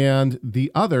 and the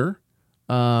other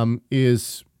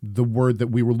is the word that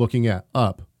we were looking at,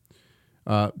 up.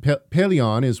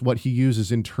 Paleon is what he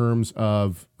uses in terms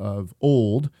of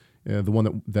old, the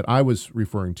one that I was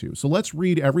referring to. So let's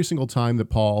read every single time that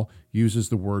Paul uses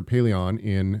the word paleon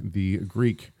in the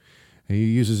Greek. He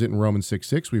uses it in Romans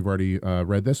 6:6. We've already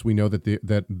read this. We know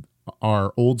that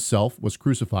our old self was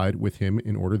crucified with him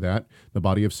in order that the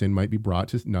body of sin might be brought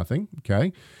to nothing.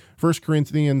 Okay. 1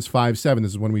 Corinthians 5:7.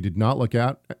 This is one we did not look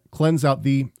at. Cleanse out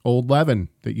the old leaven,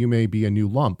 that you may be a new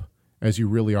lump, as you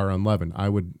really are unleavened. I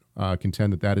would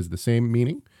contend that is the same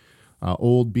meaning.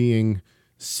 Old being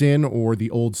sin or the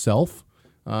old self,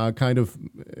 kind of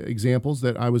examples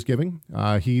that I was giving.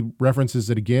 He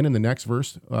references it again in the next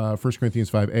verse, 1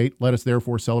 Corinthians 5:8. Let us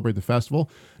therefore celebrate the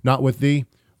festival, not with the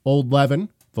old leaven,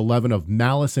 the leaven of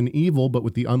malice and evil, but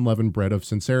with the unleavened bread of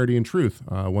sincerity and truth.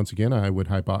 Once again, I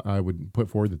would put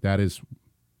forward that is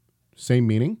same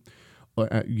meaning,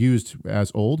 used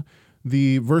as old.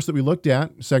 The verse that we looked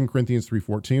at, 2 Corinthians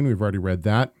 3:14, we've already read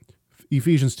that.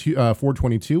 Ephesians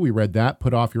 4:22, we read that.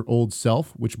 Put off your old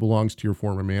self, which belongs to your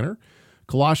former manner.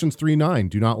 Colossians 3:9,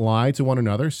 do not lie to one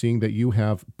another, seeing that you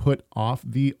have put off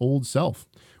the old self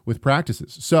with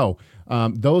practices. So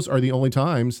those are the only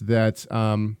times that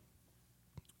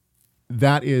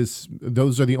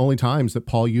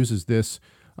Paul uses this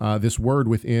word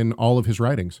within all of his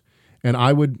writings. And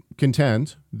I would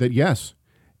contend that, yes,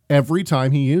 every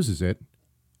time he uses it,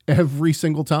 every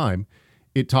single time,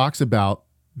 it talks about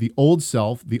the old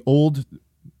self, the old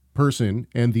person,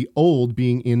 and the old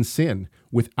being in sin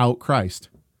without Christ.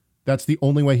 That's the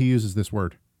only way he uses this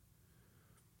word.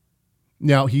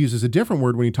 Now, he uses a different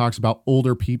word when he talks about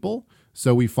older people.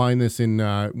 So we find this in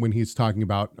when he's talking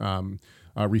about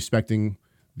respecting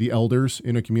the elders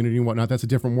in a community and whatnot. That's a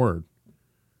different word.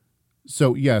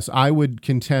 So, yes, I would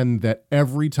contend that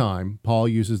every time Paul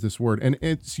uses this word, and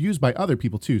it's used by other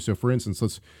people too. So, for instance,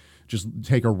 let's just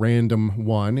take a random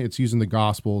one. It's used in the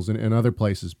Gospels and other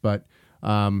places. But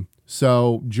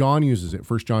so John uses it,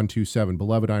 1 John 2:7.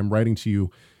 Beloved, I am writing to you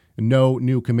no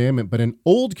new commandment, but an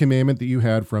old commandment that you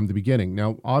had from the beginning.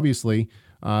 Now, obviously,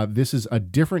 this is a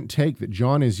different take that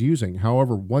John is using.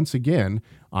 However, once again,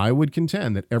 I would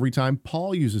contend that every time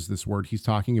Paul uses this word, he's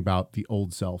talking about the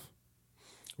old self.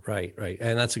 Right.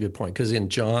 And that's a good point. Because in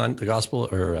John, the gospel,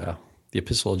 or the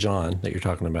Epistle of John that you're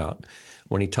talking about,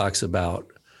 when he talks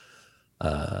about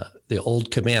the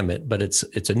old commandment, but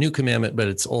it's a new commandment, but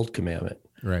it's old commandment.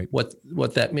 Right.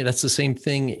 What that means, that's the same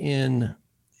thing in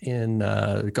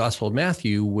the Gospel of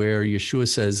Matthew, where Yeshua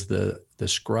says the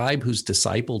scribe who's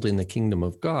discipled in the kingdom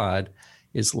of God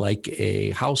is like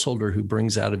a householder who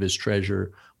brings out of his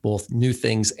treasure both new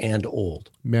things and old.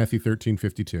 Matthew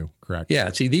 13:52, correct.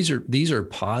 Yeah, see, these are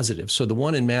positive. So the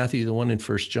one in Matthew, the one in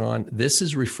 1 John, this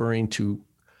is referring to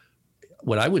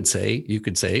what I would say, you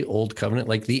could say old covenant,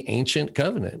 like the ancient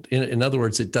covenant. In other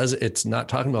words, it's not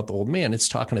talking about the old man, it's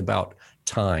talking about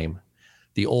time.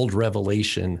 The old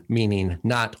revelation, meaning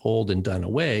not old and done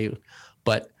away,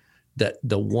 but that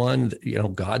the one,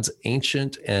 God's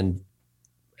ancient and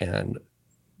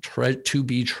to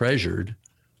be treasured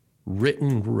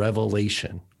written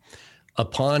revelation,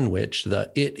 upon which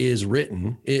it is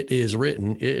written.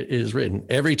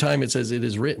 Every time it says it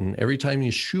is written, every time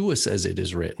Yeshua says it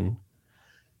is written,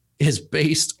 is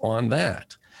based on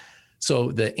that.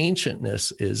 So the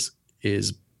ancientness is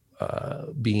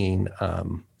being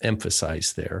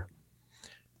emphasized there,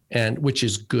 and which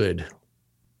is good.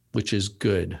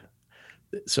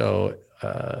 So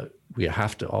we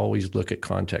have to always look at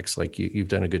context. Like you've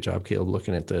done a good job, Caleb,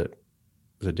 looking at the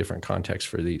different context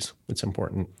for these. It's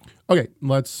important. Okay,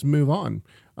 let's move on.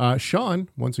 Sean,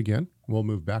 once again, we'll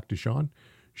move back to Sean.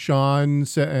 Sean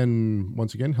said, and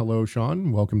once again, hello,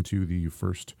 Sean. Welcome to the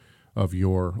first of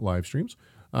your live streams.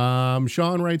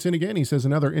 Sean writes in again. He says,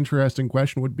 another interesting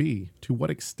question would be, to what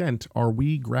extent are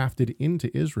we grafted into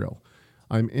Israel?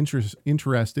 I'm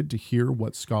interested to hear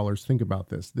what scholars think about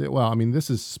this. Well, I mean,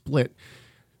 this is split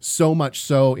so much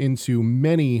so into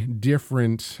many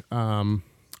different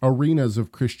arenas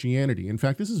of Christianity. In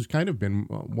fact, this has kind of been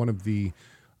one of the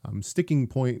sticking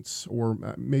points,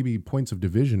 or maybe points of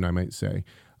division, I might say,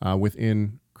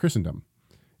 within Christendom.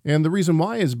 And the reason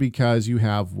why is because you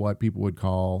have what people would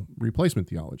call replacement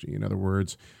theology. In other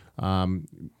words,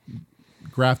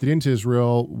 grafted into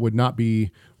Israel would not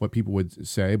be what people would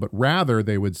say, but rather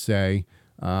they would say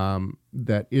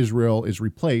that Israel is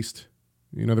replaced.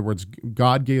 In other words,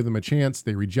 God gave them a chance,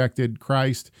 they rejected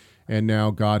Christ, and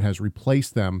now God has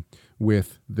replaced them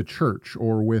with the church,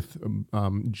 or with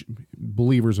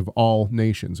believers of all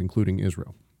nations, including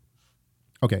Israel.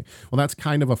 Okay, well, that's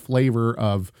kind of a flavor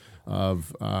of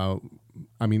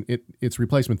it's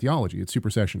replacement theology. It's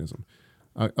supersessionism.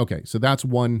 Okay, so that's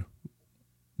one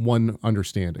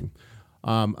understanding.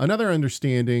 Another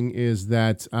understanding is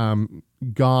that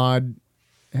God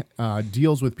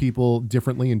deals with people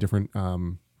differently in different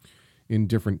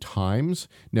times.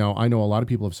 Now, I know a lot of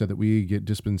people have said that we get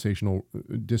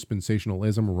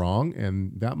dispensationalism wrong,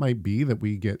 and that might be that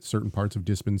we get certain parts of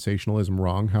dispensationalism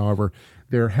wrong. However,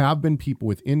 there have been people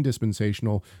within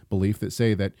dispensational belief that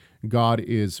say that God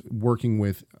is working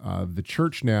with the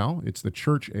church now. It's the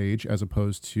church age as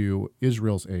opposed to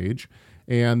Israel's age,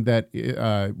 and that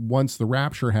once the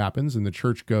rapture happens and the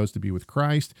church goes to be with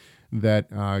Christ,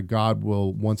 that God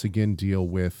will once again deal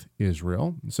with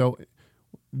Israel. So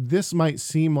this might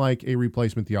seem like a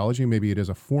replacement theology. Maybe it is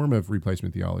a form of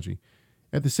replacement theology.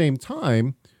 At the same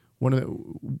time,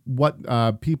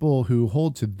 what people who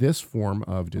hold to this form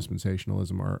of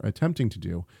dispensationalism are attempting to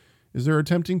do is they're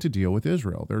attempting to deal with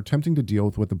Israel. They're attempting to deal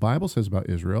with what the Bible says about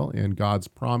Israel and God's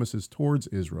promises towards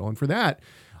Israel. And for that,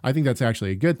 I think that's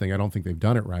actually a good thing. I don't think they've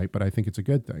done it right, but I think it's a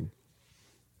good thing.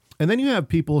 And then you have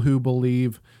people who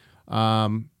believe,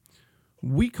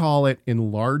 we call it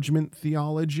enlargement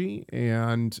theology.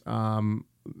 And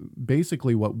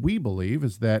basically what we believe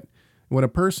is that when a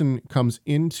person comes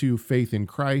into faith in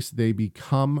Christ, they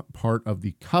become part of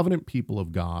the covenant people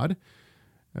of God.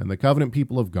 And the covenant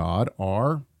people of God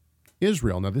are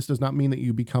Israel. Now, this does not mean that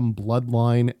you become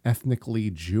bloodline ethnically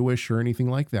Jewish or anything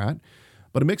like that.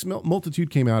 But a mixed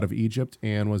multitude came out of Egypt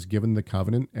and was given the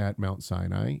covenant at Mount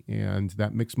Sinai. And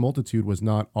that mixed multitude was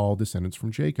not all descendants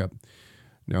from Jacob.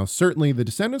 Now, certainly the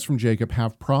descendants from Jacob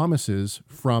have promises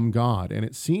from God, and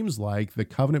it seems like the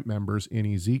covenant members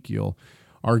in Ezekiel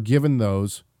are given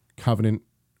those covenant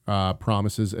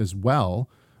promises as well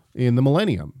in the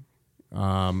millennium.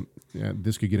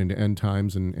 This could get into end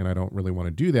times, and I don't really want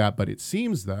to do that, but it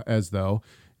seems as though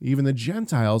even the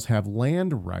Gentiles have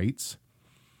land rights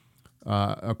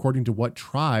according to what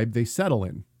tribe they settle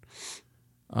in.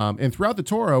 And throughout the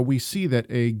Torah, we see that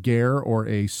a ger, or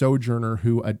a sojourner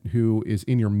who is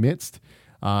in your midst,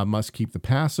 must keep the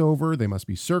Passover. They must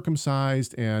be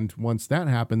circumcised. And once that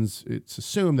happens, it's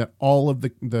assumed that all of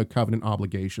the covenant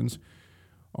obligations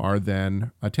are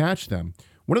then attached to them.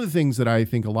 One of the things that I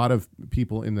think a lot of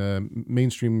people in the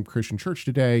mainstream Christian church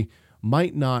today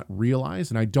might not realize,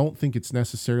 and I don't think it's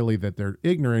necessarily that they're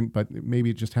ignorant, but maybe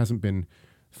it just hasn't been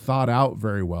thought out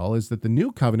very well, is that the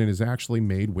new covenant is actually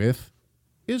made with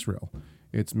Israel.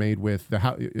 It's made with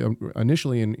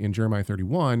initially in Jeremiah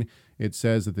 31, it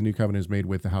says that the new covenant is made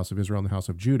with the house of Israel and the house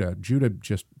of Judah. Judah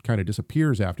just kind of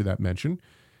disappears after that mention,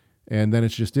 and then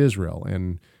it's just Israel.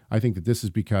 And I think that this is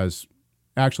because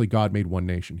actually God made one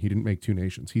nation. He didn't make two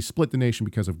nations. He split the nation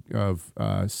because of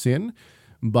sin,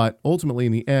 but ultimately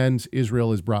in the end,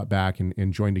 Israel is brought back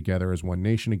and joined together as one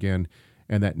nation again.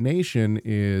 And that nation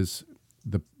is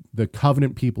the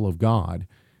covenant people of God,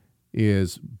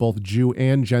 is both Jew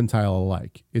and Gentile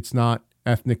alike. It's not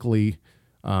ethnically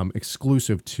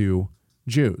exclusive to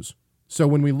Jews. So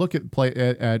when we look at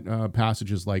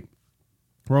passages like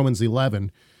Romans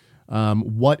 11,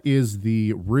 what is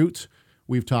the root?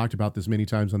 We've talked about this many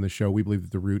times on the show. We believe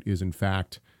that the root is, in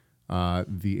fact,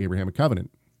 the Abrahamic covenant.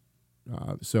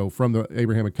 So from the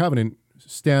Abrahamic covenant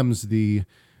stems the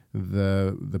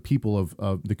people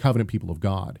of the covenant people of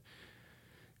God.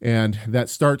 And that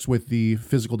starts with the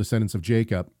physical descendants of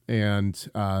Jacob. And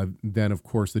then, of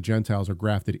course, the Gentiles are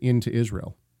grafted into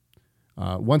Israel.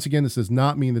 Once again, this does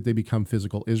not mean that they become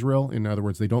physical Israel. In other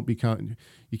words, you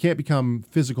can't become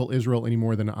physical Israel any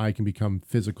more than I can become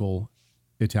physical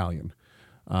Italian.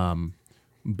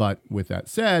 But with that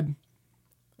said,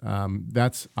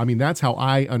 that's how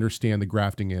I understand the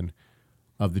grafting in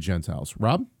of the Gentiles.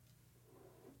 Rob?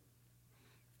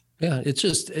 Yeah, it's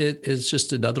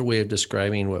just another way of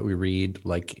describing what we read,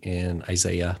 like in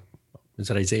Isaiah.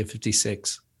 Is it Isaiah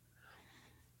 56?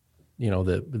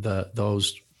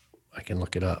 Those, I can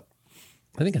look it up.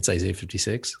 I think it's Isaiah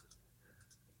 56.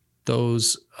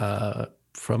 Those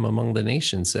from among the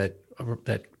nations that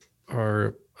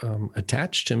are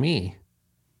attached to me.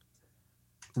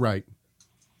 Right.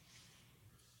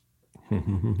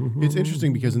 It's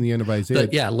interesting because in the end of Isaiah,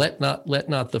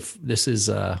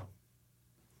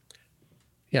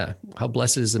 how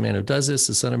blessed is the man who does this,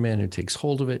 the son of man who takes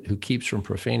hold of it, who keeps from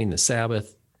profaning the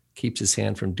Sabbath, keeps his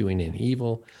hand from doing any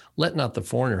evil. Let not the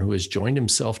foreigner who has joined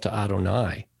himself to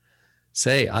Adonai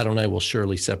say, Adonai will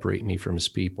surely separate me from his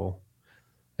people,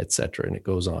 etc. And it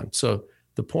goes on. So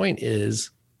the point is,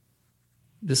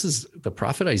 this is the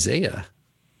prophet Isaiah,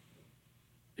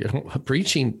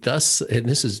 preaching thus, and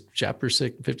this is chapter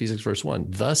 56, verse 1.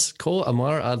 Thus, Kol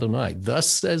Amar Adonai, thus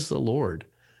says the Lord.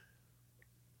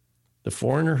 The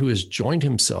foreigner who has joined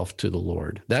himself to the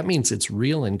Lord. That means it's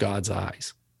real in God's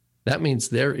eyes. That means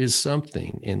there is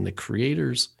something in the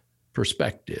Creator's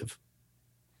perspective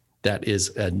that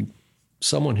is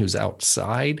someone who's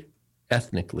outside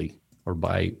ethnically or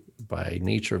by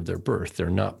nature of their birth.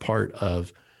 They're not part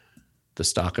of the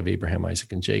stock of Abraham,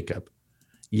 Isaac, and Jacob.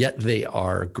 Yet they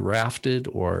are grafted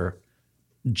or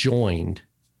joined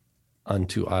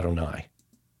unto Adonai.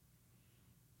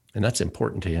 And that's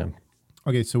important to him.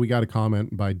 Okay, so we got a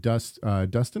comment by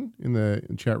Dustin in the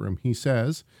chat room. He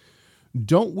says,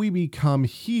 don't we become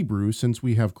Hebrew since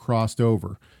we have crossed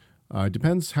over?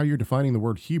 Depends how you're defining the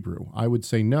word Hebrew. I would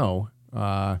say no.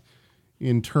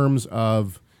 In terms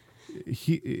of,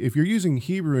 if you're using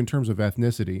Hebrew in terms of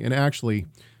ethnicity, and actually,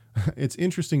 it's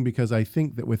interesting because I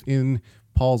think that within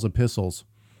Paul's epistles,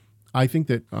 I think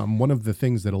that one of the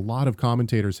things that a lot of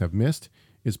commentators have missed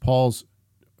is Paul's,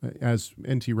 as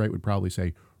N.T. Wright would probably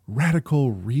say,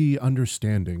 radical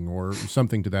re-understanding or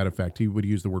something to that effect. He would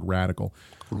use the word radical.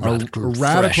 A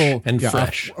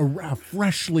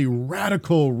freshly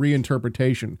radical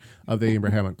reinterpretation of the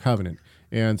Abrahamic covenant.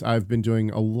 And I've been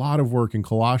doing a lot of work in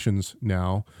Colossians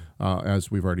now,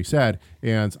 as we've already said,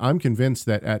 and I'm convinced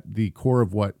that at the core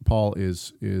of what Paul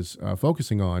is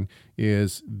focusing on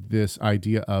is this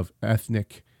idea of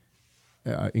ethnic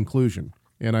inclusion.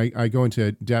 And I go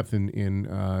into depth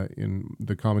in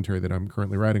the commentary that I'm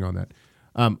currently writing on that.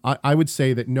 I would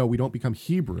say that no, we don't become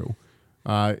Hebrew.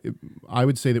 I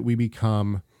would say that we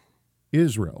become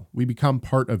Israel. We become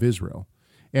part of Israel.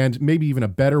 And maybe even a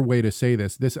better way to say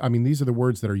this, these are the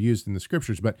words that are used in the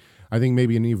scriptures, but I think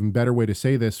maybe an even better way to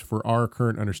say this for our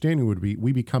current understanding would be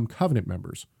we become covenant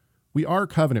members. We are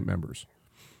covenant members.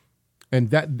 And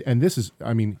this is,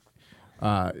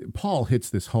 Paul hits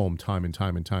this home time and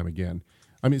time and time again.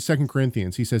 2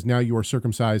 Corinthians, he says, now you are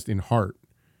circumcised in heart.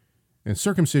 And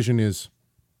circumcision is,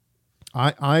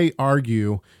 I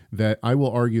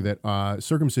will argue that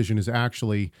circumcision is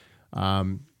actually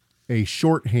a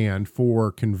shorthand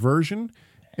for conversion.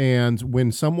 And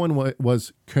when someone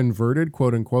was converted,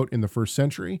 quote unquote, in the first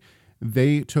century,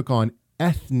 they took on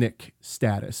ethnic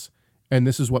status. And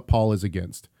this is what Paul is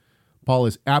against. Paul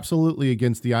is absolutely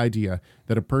against the idea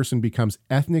that a person becomes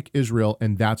ethnic Israel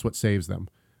and that's what saves them.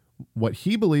 what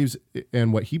he believes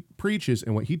and what he preaches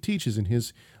and what he teaches in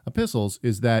his epistles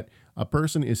is that a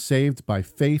person is saved by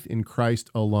faith in Christ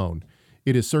alone.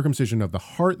 It is circumcision of the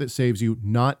heart that saves you,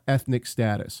 not ethnic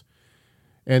status.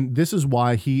 And this is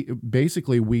why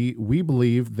we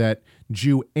believe that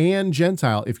Jew and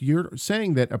Gentile, if you're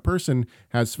saying that a person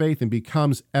has faith and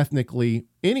becomes ethnically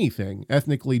anything,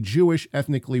 ethnically Jewish,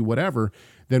 ethnically whatever,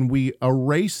 then we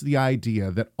erase the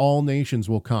idea that all nations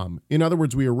will come. In other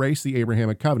words, we erase the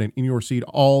Abrahamic covenant. In your seed,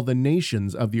 all the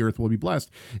nations of the earth will be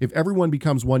blessed. If everyone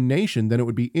becomes one nation, then it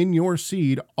would be in your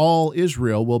seed, all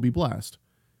Israel will be blessed.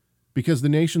 Because the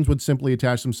nations would simply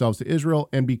attach themselves to Israel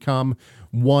and become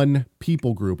one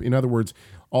people group. In other words,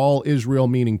 all Israel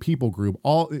meaning people group.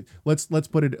 Let's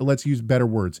use better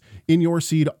words. In your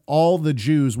seed, all the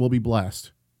Jews will be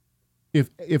blessed.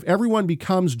 If everyone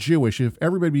becomes Jewish, if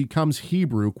everybody becomes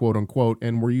Hebrew, quote unquote,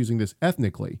 and we're using this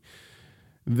ethnically,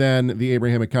 then the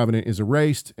Abrahamic covenant is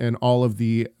erased, and all of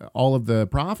the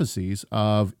prophecies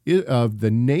of the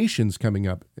nations coming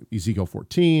up, Ezekiel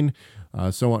 14.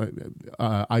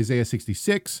 Isaiah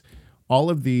 66, all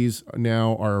of these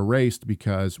now are erased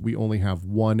because we only have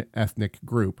one ethnic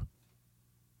group.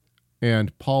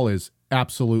 And Paul is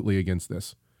absolutely against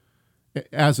this,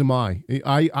 as am I.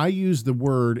 I use the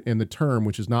word and the term,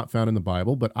 which is not found in the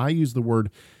Bible, but I use the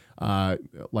word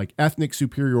like ethnic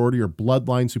superiority or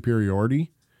bloodline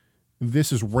superiority.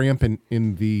 This is rampant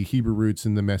in the Hebrew roots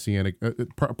and the Messianic,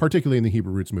 particularly in the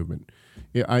Hebrew roots movement.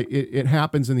 It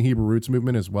happens in the Hebrew roots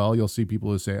movement as well. You'll see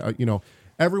people who say,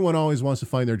 everyone always wants to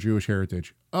find their Jewish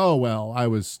heritage. Oh, well, I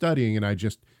was studying and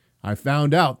I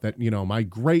found out that, my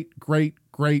great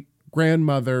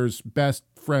grandmother's best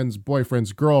friend's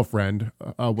boyfriend's girlfriend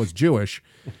was Jewish.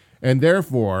 And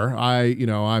therefore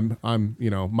I'm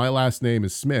my last name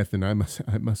is Smith and I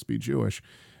must be Jewish.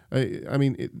 I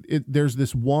mean, there's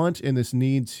this want and this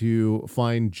need to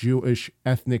find Jewish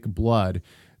ethnic blood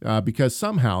because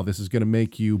somehow this is going to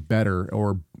make you better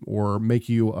or make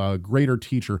you a greater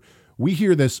teacher. We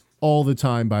hear this all the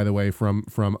time, by the way,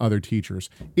 from other teachers.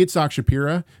 Itzhak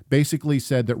Shapira basically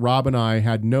said that Rob and I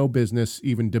had no business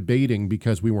even debating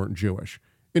because we weren't Jewish.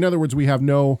 In other words, we have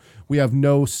no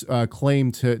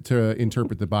claim to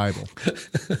interpret the Bible.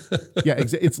 Yeah,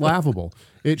 it's laughable.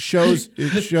 It shows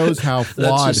how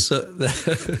flawed.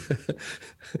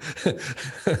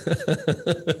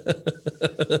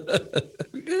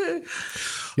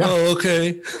 Yeah. Oh,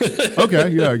 okay. Okay,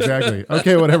 yeah, exactly.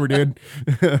 Okay, whatever, dude.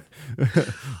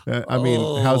 I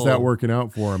mean, how's that working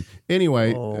out for him?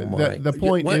 Anyway, the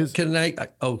point is. Can I?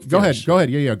 Oh, go ahead.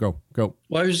 Yeah, go. Well,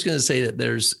 I was just going to say that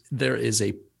there is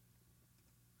a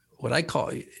what I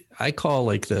call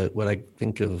like what I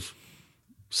think of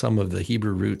some of the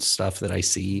Hebrew roots stuff that I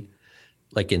see,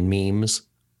 like in memes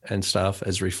and stuff,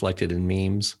 as reflected in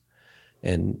memes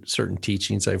and certain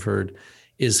teachings I've heard,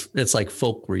 it's like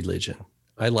folk religion.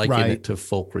 I liken it to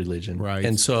folk religion. Right.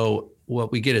 And so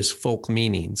what we get is folk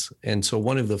meanings. And so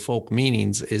one of the folk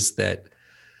meanings is that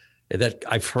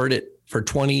I've heard it for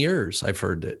 20 years. I've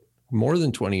heard it more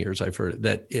than 20 years. I've heard it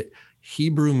that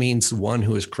Hebrew means one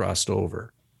who has crossed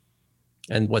over.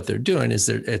 And what they're doing is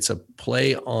it's a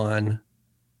play on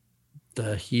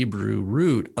the Hebrew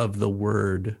root of the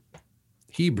word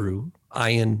Hebrew,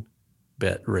 ayin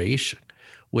bet resh,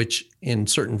 which in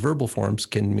certain verbal forms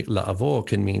la'avo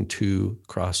can mean to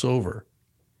cross over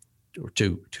or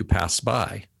to pass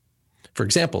by. For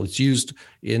example, it's used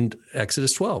in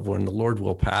Exodus 12 when the Lord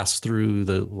will pass through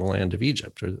the land of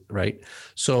Egypt, right?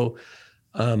 So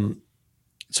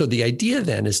the idea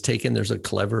then is taken, there's a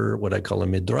clever, what I call a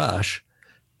midrash.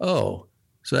 Oh,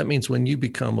 so that means when you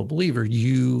become a believer,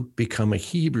 you become a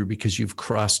Hebrew because you've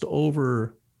crossed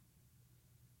over.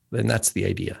 Then that's the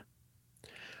idea.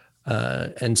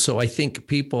 And so I think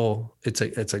people, it's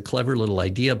a clever little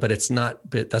idea, but that's not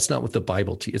what the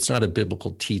Bible it's not a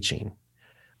biblical teaching.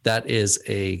 That is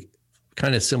a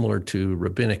kind of similar to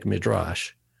rabbinic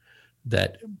midrash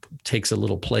that takes a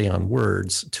little play on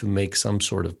words to make some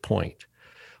sort of point.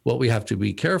 What we have to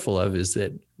be careful of is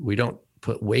that we don't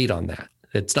put weight on that.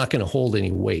 It's not going to hold any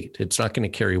weight. It's not going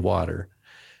to carry water.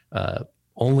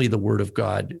 Only the word of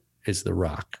God is the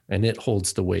rock, and it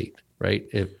holds the weight, right?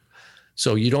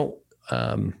 So you don't,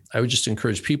 I would just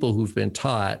encourage people who've been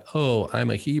taught, oh, I'm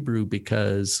a Hebrew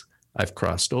because I've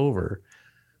crossed over.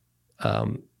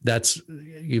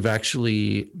 You've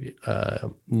actually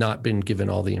not been given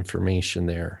all the information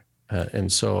there. And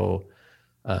so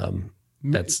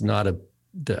that's not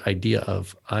the idea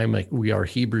of we are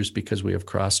Hebrews because we have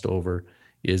crossed over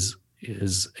is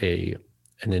an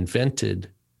invented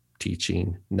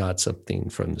teaching, not something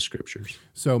from the scriptures.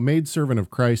 So, maidservant of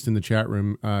Christ in the chat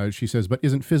room, she says, but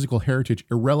isn't physical heritage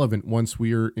irrelevant once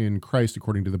we are in Christ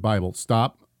according to the Bible?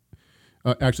 Stop.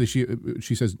 Actually,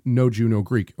 she says, no Jew, no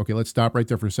Greek. Okay, let's stop right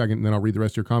there for a second, and then I'll read the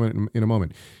rest of your comment in a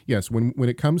moment. Yes, when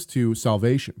it comes to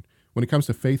salvation, when it comes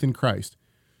to faith in Christ,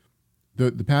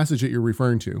 the passage that you're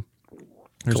referring to,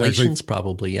 Galatians,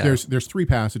 probably, yeah. There's three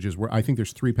passages where I think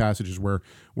there's three passages where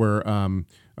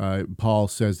Paul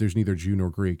says there's neither Jew nor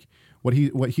Greek. What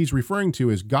he's referring to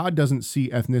is God doesn't see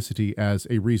ethnicity as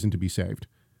a reason to be saved.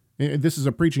 And this is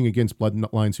a preaching against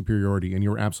bloodline superiority, and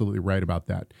you're absolutely right about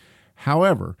that.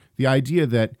 However, the idea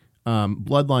that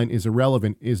bloodline is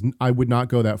irrelevant I would not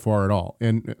go that far at all.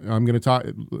 And I'm going to talk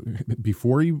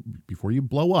before you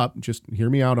blow up. Just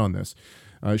hear me out on this.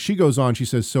 She goes on. She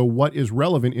says, "So what is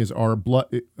relevant is our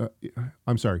blood."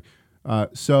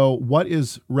 So what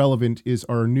is relevant is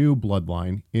our new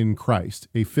bloodline in Christ.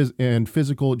 And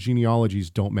physical genealogies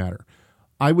don't matter.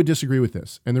 I would disagree with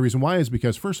this, and the reason why is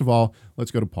because, first of all, let's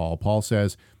go to Paul. Paul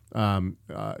says,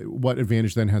 what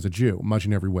advantage then has a Jew? Much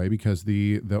in every way, because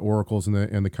the oracles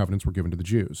and the covenants were given to the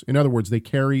Jews. In other words, they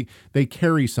carry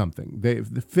something.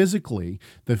 The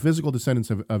physical descendants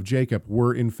of Jacob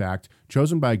were in fact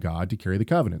chosen by God to carry the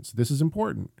covenants. This is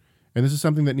important, and this is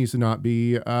something that needs to not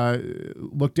be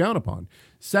looked down upon.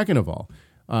 Second of all,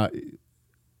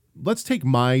 let's take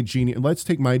my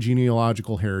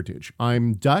genealogical heritage.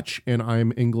 I'm Dutch and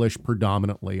I'm English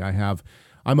predominantly.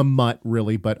 I'm a mutt,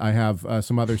 really, but I have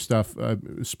some other stuff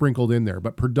sprinkled in there.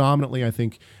 But predominantly, I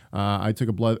think I took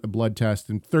a blood test,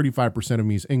 and 35% of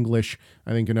me is English.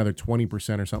 I think another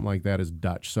 20% or something like that is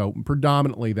Dutch. So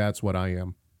predominantly, that's what I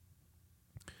am.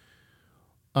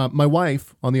 My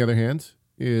wife, on the other hand,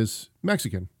 is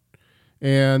Mexican.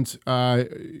 And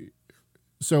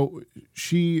so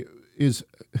she is,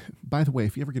 by the way,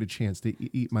 if you ever get a chance to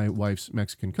eat my wife's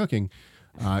Mexican cooking,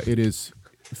 it is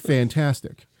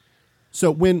fantastic. So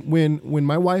when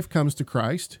my wife comes to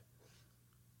Christ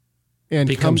and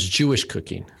becomes Jewish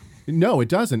cooking. No, it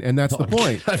doesn't, and that's the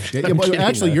point.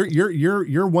 Actually,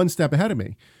 you're one step ahead of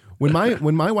me. When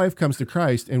my wife comes to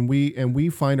Christ and we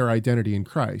find our identity in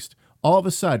Christ, all of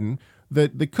a sudden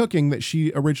the cooking that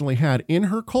she originally had in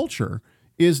her culture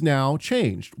is now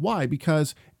changed. Why?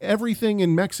 Because everything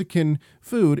in Mexican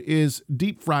food is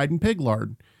deep fried in pig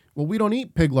lard. Well, we don't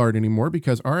eat pig lard anymore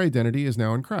because our identity is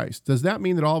now in Christ. Does that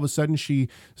mean that all of a sudden she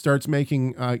starts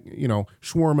making,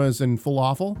 shawarmas and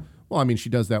falafel? Well, I mean, she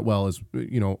does that well as,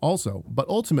 also. But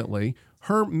ultimately,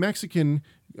 her Mexican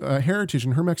heritage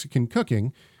and her Mexican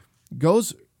cooking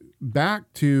goes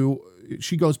back to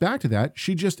that.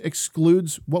 She just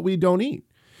excludes what we don't eat.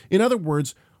 In other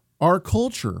words, our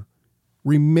culture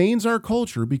remains our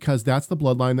culture because that's the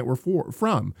bloodline that we're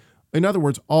from. In other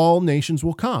words, all nations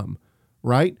will come.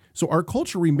 Right? So our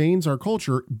culture remains our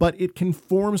culture, but it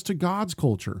conforms to God's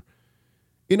culture.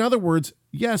 In other words,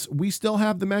 yes, we still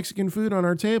have the Mexican food on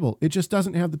our table. It just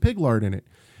doesn't have the pig lard in it.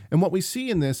 And what we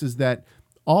see in this is that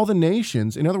all the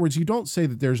nations, in other words, you don't say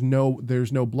that there's no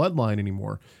bloodline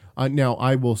anymore. Now,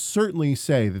 I will certainly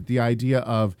say that the idea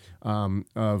of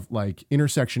like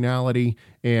intersectionality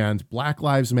and Black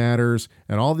Lives Matters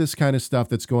and all this kind of stuff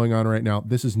that's going on right now,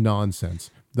 this is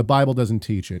nonsense. The Bible doesn't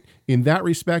teach it. In that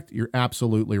respect, you're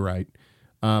absolutely right.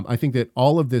 I think that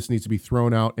all of this needs to be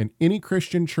thrown out, and any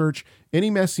Christian church, any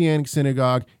Messianic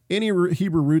synagogue, any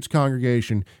Hebrew roots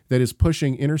congregation that is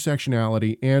pushing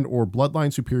intersectionality and or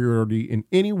bloodline superiority in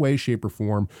any way, shape, or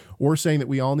form, or saying that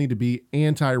we all need to be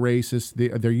anti-racist,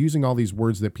 they're using all these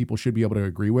words that people should be able to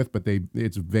agree with, but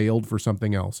it's veiled for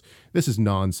something else. This is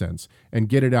nonsense, and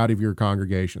get it out of your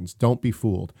congregations. Don't be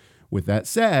fooled. With that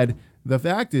said, the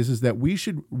fact is that we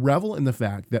should revel in the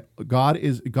fact that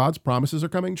God's promises are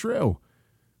coming true.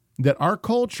 That our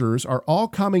cultures are all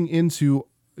coming into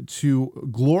to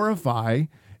glorify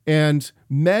and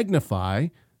magnify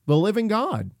the living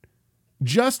God.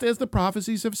 Just as the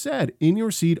prophecies have said, in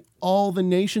your seed, all the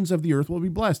nations of the earth will be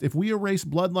blessed. If we erase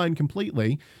bloodline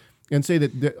completely and say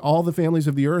that all the families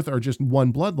of the earth are just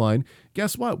one bloodline,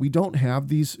 guess what? We don't have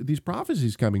these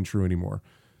prophecies coming true anymore.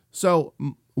 So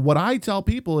what I tell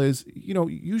people is,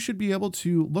 you should be able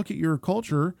to look at your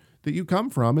culture that you come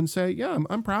from and say, yeah,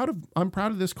 I'm proud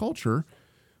of this culture,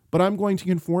 but I'm going to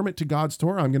conform it to God's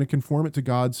Torah. I'm going to conform it to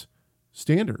God's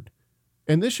standard.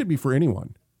 And this should be for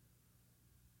anyone.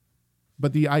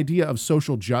 But the idea of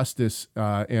social justice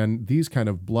and these kind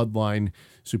of bloodline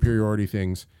superiority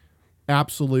things,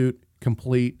 absolute,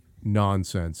 complete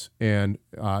nonsense. And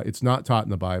it's not taught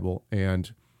in the Bible.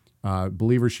 And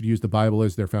believers should use the Bible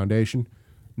as their foundation,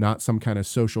 not some kind of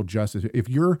social justice. If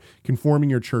you're conforming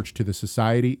your church to the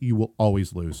society, you will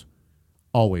always lose.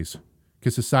 Always.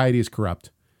 because society is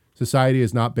corrupt. Society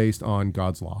is not based on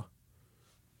God's law.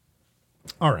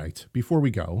 All right, before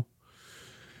we go,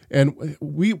 and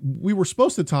we were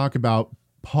supposed to talk about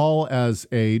Paul as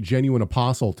a genuine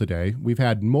apostle today. We've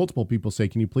had multiple people say,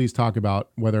 can you please talk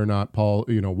about whether or not Paul,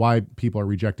 why people are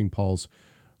rejecting Paul's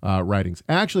writings.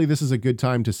 Actually, this is a good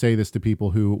time to say this to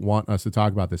people who want us to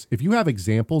talk about this. If you have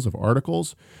examples of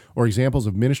articles or examples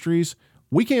of ministries,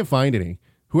 we can't find any.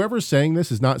 Whoever's saying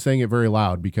this is not saying it very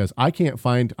loud, because I can't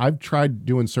find, I've tried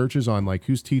doing searches on like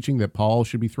who's teaching that Paul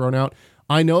should be thrown out.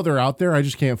 I know they're out there. I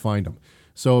just can't find them.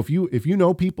 So if you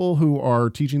know people who are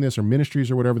teaching this, or ministries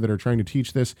or whatever that are trying to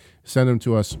teach this, send them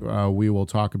to us. We will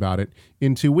talk about it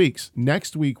in 2 weeks.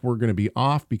 Next week, we're going to be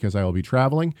off because I will be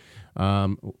traveling.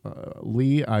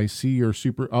 Lee, I see your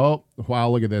super. Oh, wow.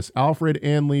 Look at this. Alfred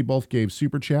and Lee both gave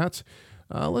super chats.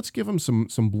 Let's give them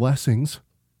some blessings,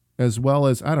 as well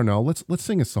as, I don't know. Let's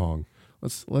sing a song.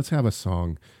 Let's have a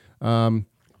song.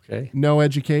 Okay. No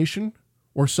education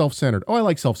or self-centered. Oh, I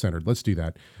like self-centered. Let's do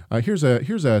that. Here's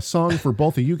a song for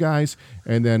both of you guys,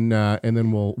 and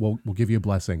then we'll give you a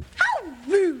blessing. How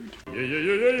rude!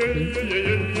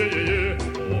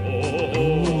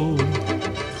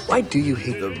 Why do you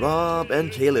hate the Rob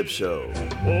and Caleb show?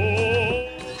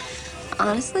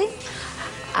 Honestly,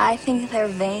 I think they're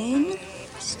vain,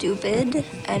 stupid,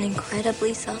 and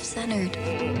incredibly self-centered.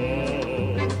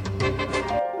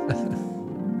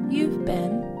 You've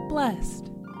been blessed.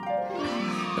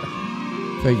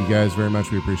 Thank you guys very much.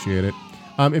 We appreciate it.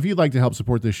 If you'd like to help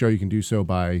support this show, you can do so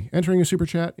by entering a super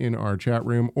chat in our chat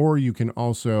room, or you can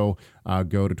also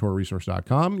go to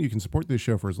TorahResource.com. You can support this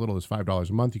show for as little as $5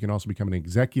 a month. You can also become an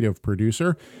executive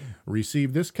producer.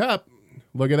 Receive this cup.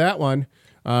 Look at that one.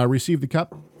 Receive the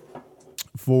cup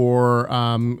for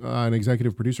an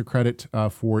executive producer credit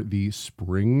for the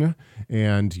spring,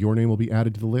 and your name will be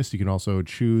added to the list. You can also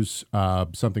choose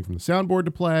something from the soundboard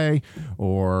to play,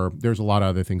 or there's a lot of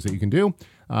other things that you can do.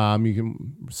 You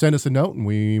can send us a note, and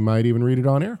we might even read it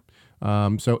on air.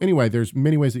 So anyway, there's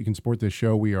many ways that you can support this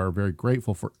show. We are very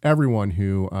grateful for everyone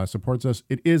who supports us.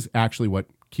 It is actually what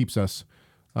keeps us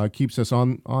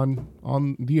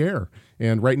on the air.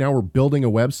 And right now we're building a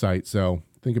website, so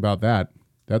think about that.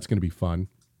 That's going to be fun.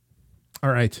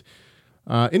 All right.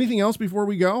 Anything else before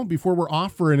we go? Before we're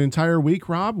off for an entire week,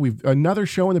 Rob? We've another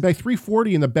show in the bag,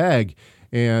 340 in the bag,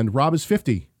 and Rob is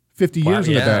 50 years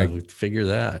in the bag. We figure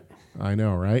that. I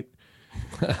know, right?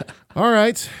 All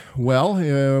right. Well,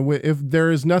 if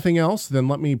there is nothing else, then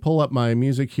let me pull up my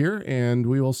music here, and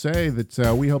we will say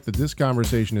that we hope that this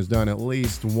conversation has done at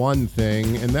least one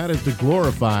thing, and that is to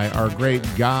glorify our great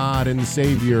God and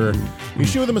Savior,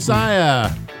 Yeshua the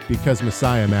Messiah, because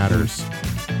Messiah matters.